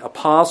that the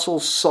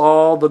apostles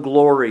saw the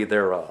glory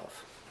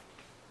thereof.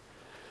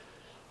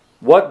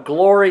 What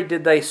glory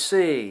did they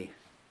see?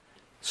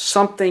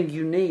 Something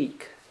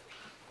unique.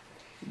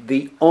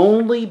 The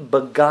only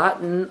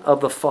begotten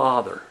of the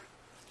Father.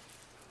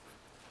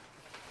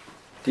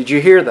 Did you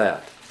hear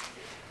that?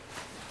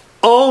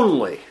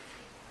 Only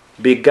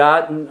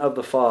begotten of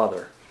the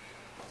Father.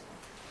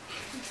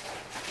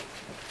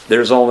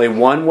 There's only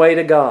one way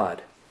to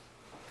God.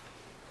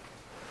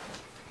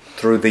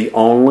 Through the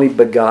only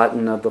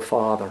begotten of the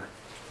Father.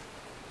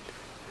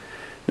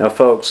 Now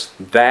folks,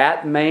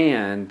 that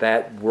man,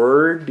 that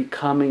Word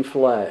becoming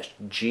flesh,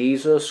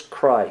 Jesus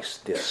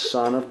Christ, the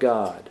Son of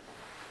God,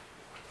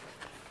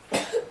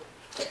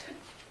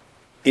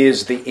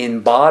 is the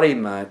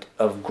embodiment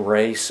of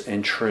grace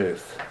and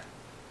truth.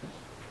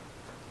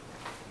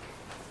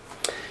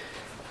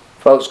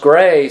 Folks,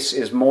 grace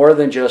is more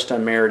than just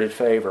unmerited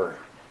favor.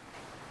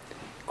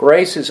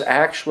 Grace is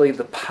actually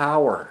the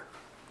power.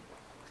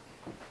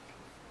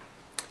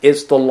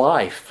 It's the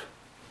life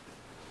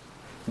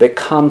that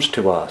comes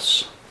to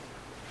us.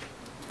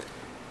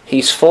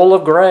 He's full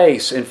of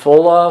grace and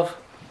full of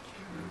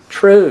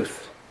truth.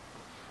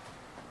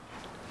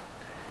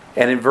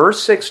 And in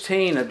verse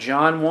 16 of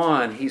John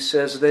 1, he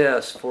says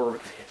this for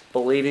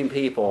believing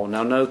people.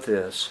 Now note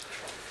this.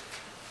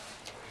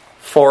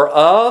 For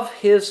of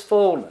His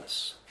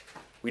fullness,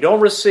 we don't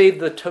receive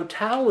the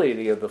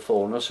totality of the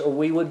fullness or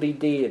we would be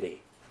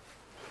deity.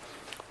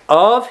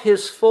 Of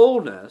His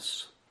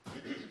fullness,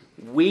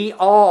 we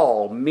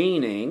all,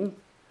 meaning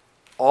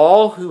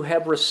all who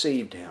have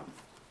received Him,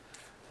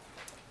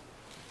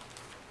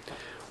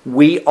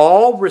 we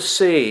all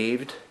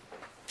received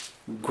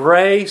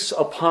grace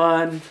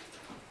upon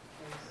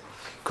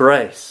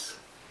grace.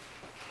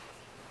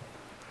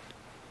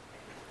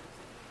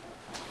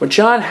 Well,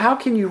 John, how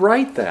can you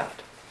write that?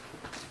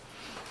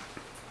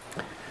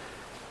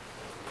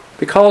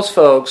 Because,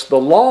 folks, the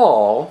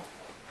law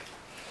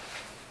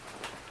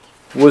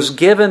was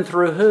given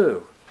through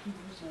who?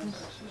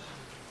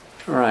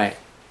 All right.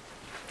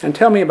 And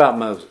tell me about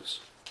Moses.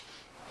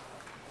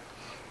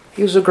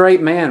 He was a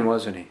great man,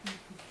 wasn't he?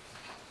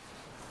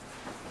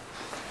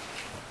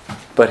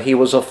 But he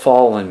was a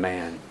fallen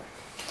man.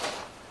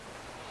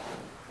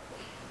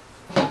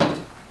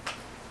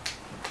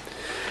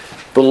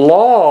 The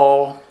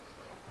law,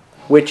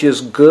 which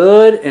is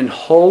good and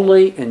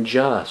holy and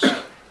just,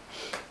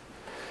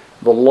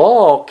 the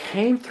law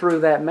came through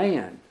that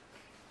man.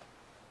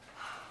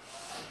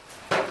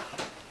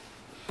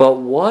 But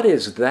what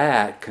is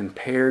that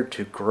compared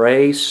to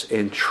grace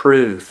and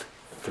truth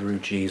through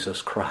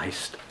Jesus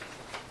Christ?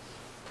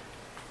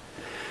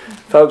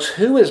 Folks,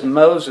 who is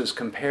Moses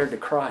compared to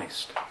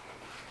Christ?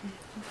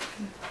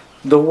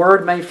 The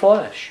Word made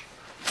flesh.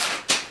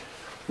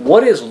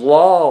 What is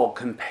law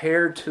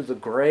compared to the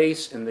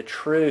grace and the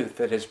truth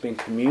that has been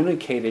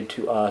communicated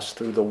to us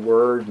through the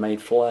Word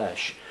made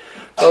flesh?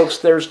 Folks,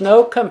 there's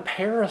no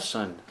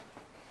comparison.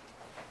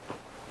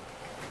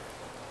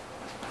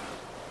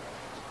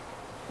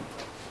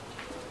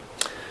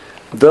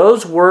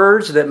 Those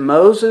words that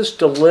Moses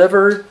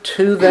delivered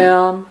to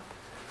them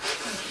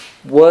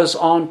was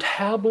on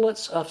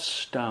tablets of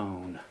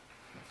stone.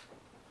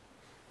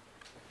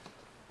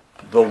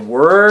 The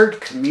Word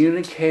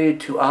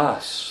communicated to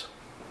us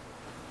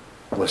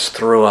was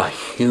through a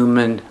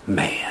human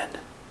man,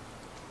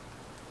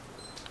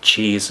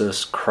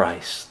 Jesus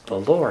Christ the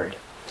Lord.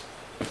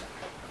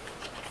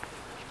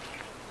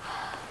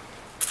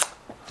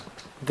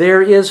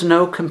 There is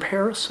no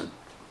comparison.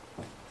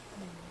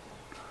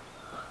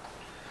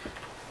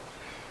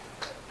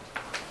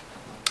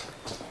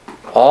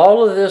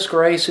 All of this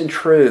grace and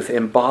truth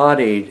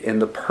embodied in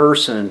the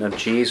person of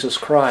Jesus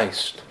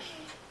Christ,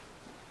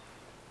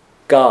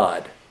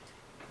 God,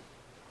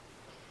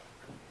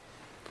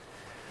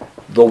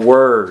 the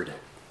Word,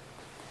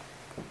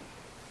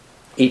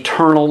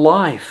 eternal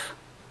life.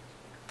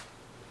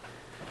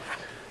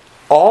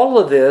 All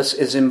of this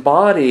is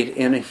embodied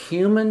in a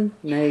human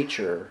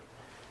nature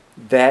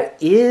that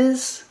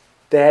is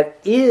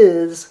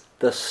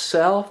the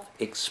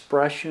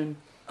self-expression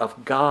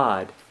of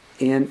God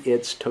in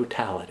its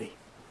totality.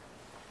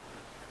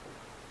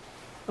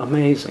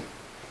 Amazing.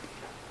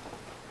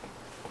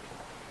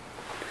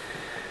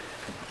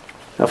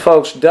 Now,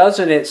 folks,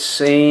 doesn't it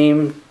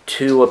seem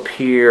to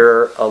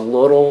appear a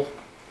little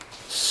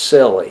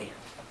silly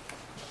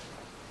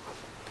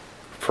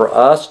for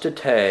us to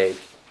take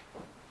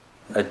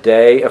a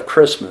day of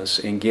Christmas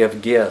and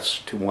give gifts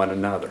to one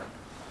another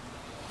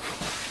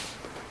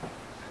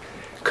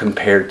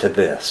compared to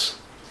this?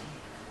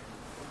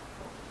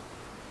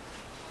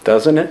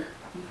 Doesn't it?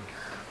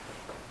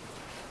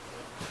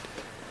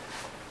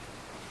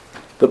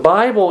 The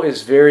Bible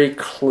is very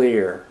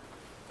clear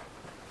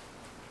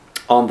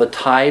on the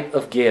type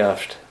of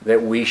gift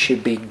that we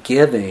should be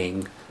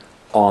giving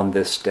on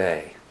this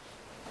day.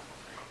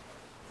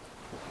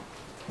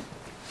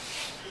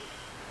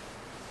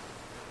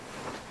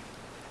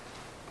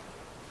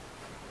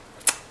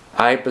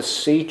 I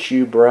beseech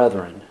you,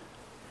 brethren,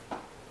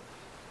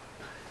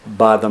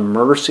 by the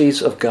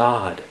mercies of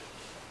God,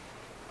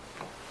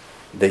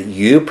 that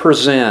you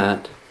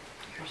present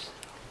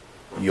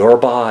your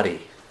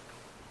body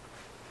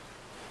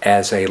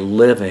as a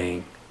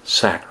living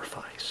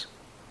sacrifice.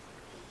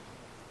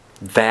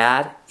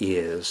 That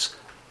is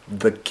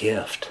the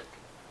gift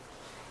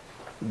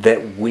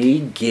that we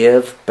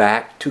give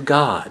back to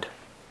God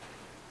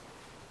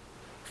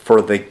for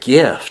the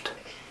gift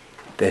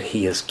that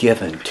He has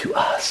given to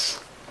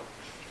us.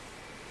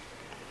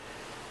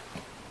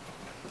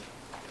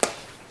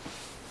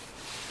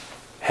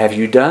 Have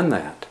you done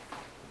that?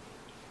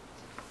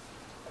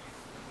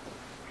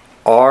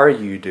 Are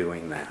you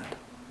doing that?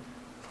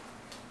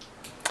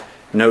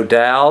 No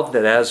doubt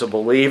that as a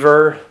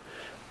believer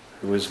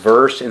who is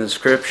versed in the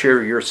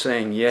Scripture, you're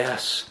saying,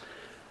 yes,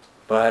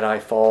 but I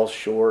fall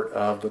short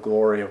of the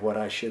glory of what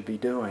I should be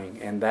doing,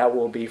 and that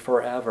will be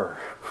forever.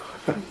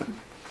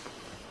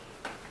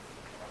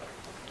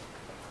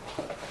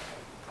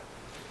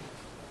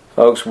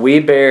 Folks, we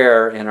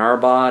bear in our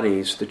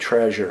bodies the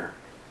treasure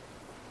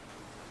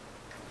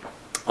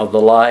of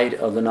the light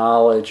of the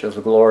knowledge of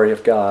the glory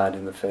of God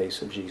in the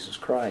face of Jesus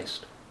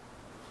Christ.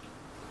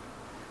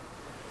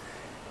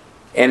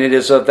 And it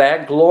is of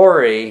that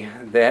glory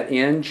that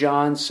in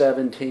John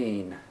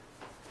 17,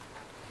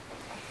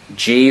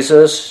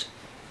 Jesus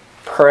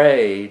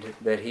prayed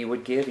that He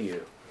would give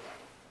you.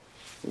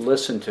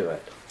 Listen to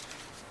it.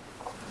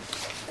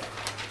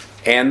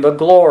 And the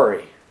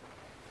glory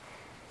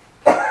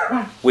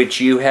which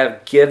you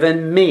have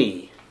given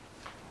me,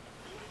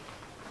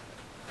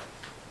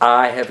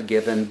 I have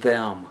given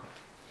them.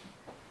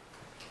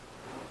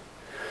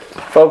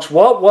 Folks,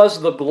 what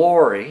was the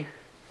glory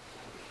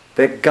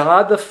that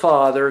God the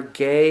Father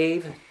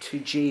gave to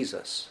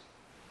Jesus?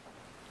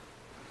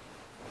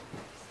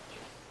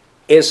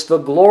 It's the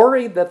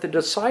glory that the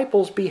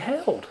disciples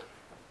beheld.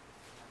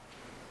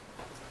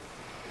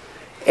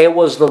 It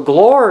was the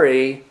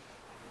glory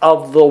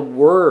of the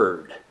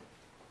Word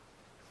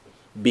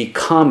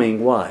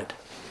becoming what?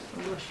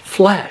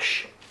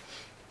 Flesh.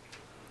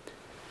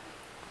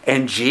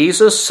 And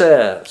Jesus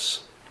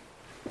says,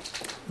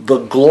 the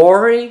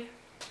glory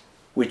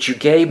which you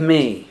gave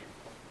me,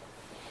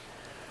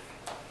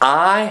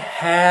 I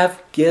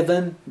have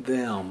given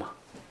them.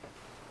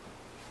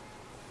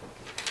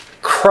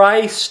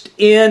 Christ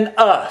in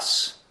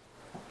us,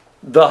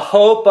 the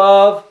hope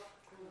of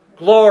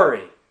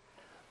glory.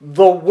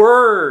 The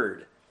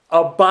Word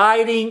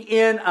abiding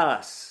in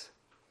us.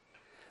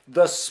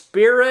 The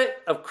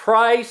Spirit of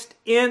Christ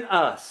in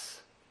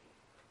us.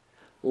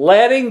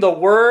 Letting the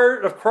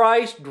Word of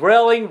Christ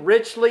dwelling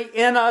richly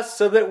in us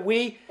so that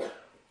we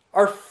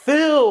are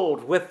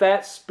filled with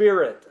that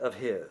Spirit of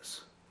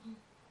His.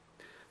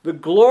 The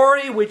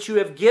glory which you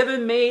have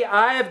given me,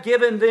 I have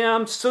given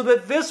them, so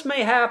that this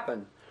may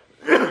happen,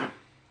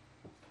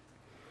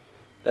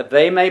 that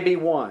they may be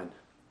one,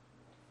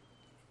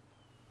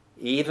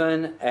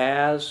 even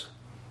as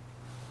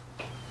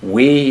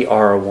we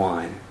are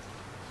one.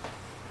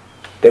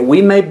 That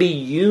we may be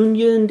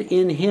unioned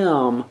in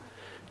Him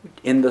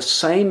in the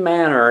same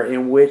manner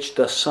in which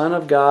the Son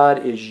of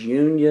God is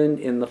unioned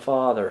in the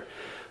Father.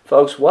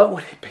 Folks, what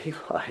would it be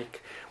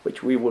like,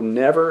 which we will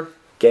never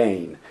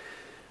gain,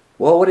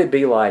 what would it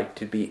be like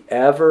to be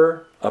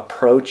ever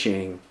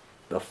approaching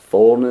the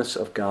fullness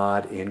of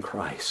God in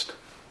Christ?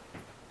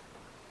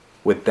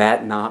 Would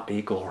that not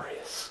be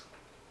glorious?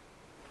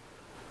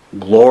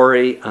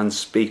 Glory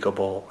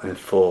unspeakable and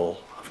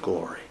full of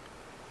glory.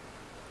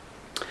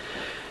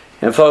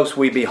 And folks,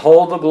 we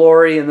behold the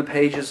glory in the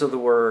pages of the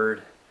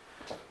Word.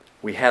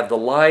 We have the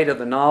light of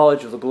the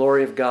knowledge of the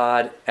glory of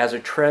God as a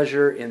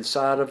treasure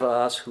inside of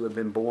us who have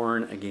been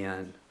born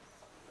again.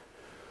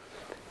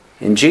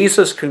 And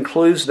Jesus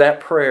concludes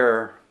that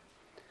prayer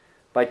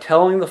by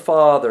telling the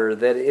Father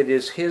that it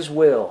is His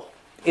will.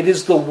 It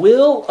is the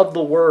will of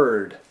the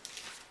Word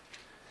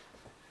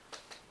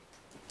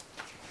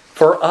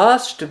for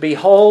us to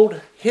behold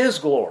His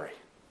glory.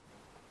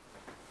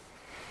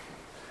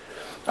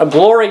 A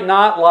glory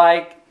not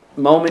like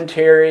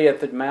momentary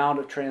at the Mount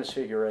of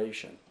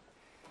Transfiguration,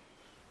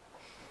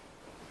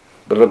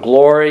 but a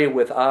glory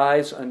with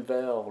eyes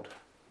unveiled,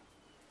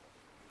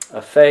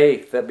 a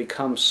faith that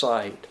becomes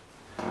sight.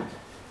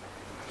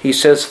 He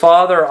says,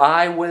 Father,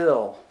 I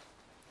will.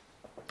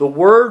 The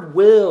Word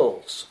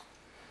wills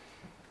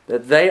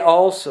that they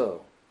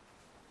also,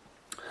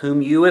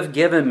 whom you have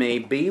given me,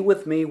 be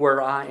with me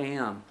where I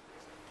am,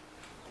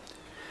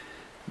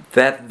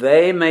 that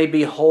they may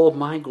behold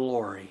my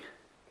glory.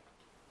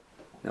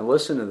 Now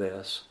listen to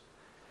this.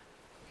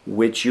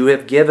 Which you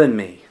have given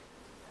me,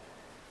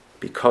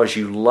 because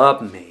you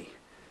loved me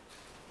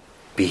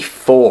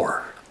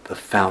before the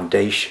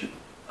foundation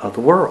of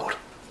the world.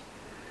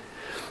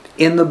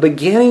 In the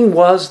beginning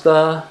was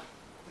the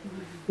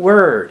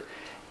Word,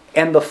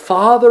 And the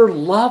Father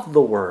loved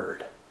the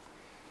Word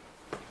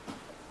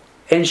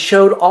and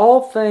showed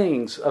all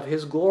things of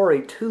His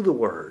glory to the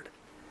Word.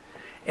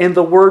 And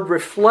the Word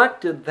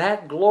reflected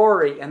that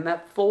glory and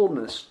that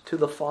fullness to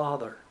the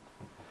Father.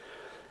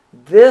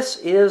 This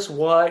is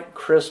what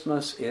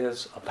Christmas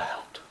is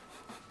about.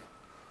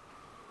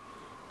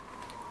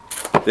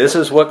 This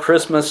is what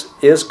Christmas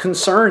is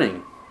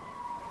concerning.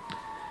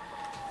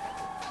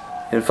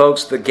 And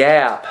folks, the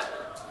gap,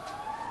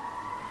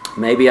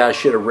 maybe I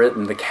should have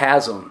written the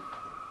chasm,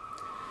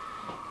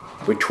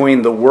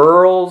 between the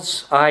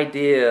world's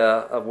idea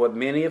of what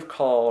many have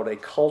called a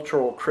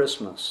cultural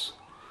Christmas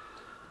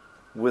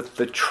with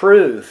the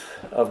truth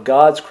of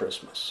God's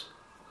Christmas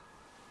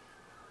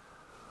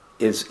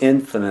is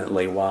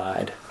infinitely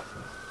wide.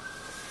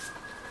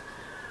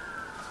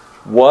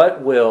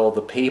 What will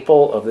the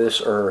people of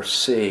this earth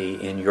see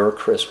in your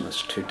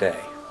Christmas today?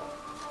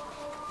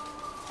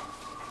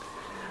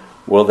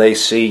 Will they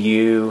see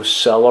you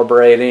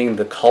celebrating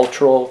the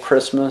cultural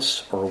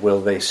Christmas, or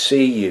will they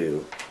see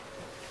you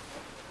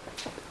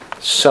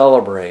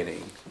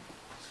celebrating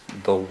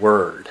the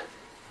Word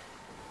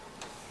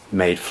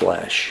made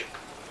flesh?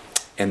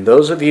 And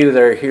those of you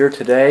that are here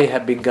today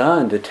have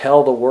begun to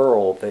tell the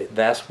world that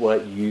that's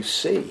what you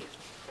see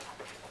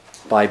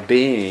by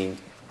being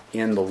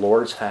in the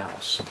Lord's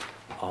house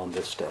on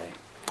this day.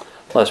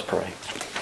 Let's pray.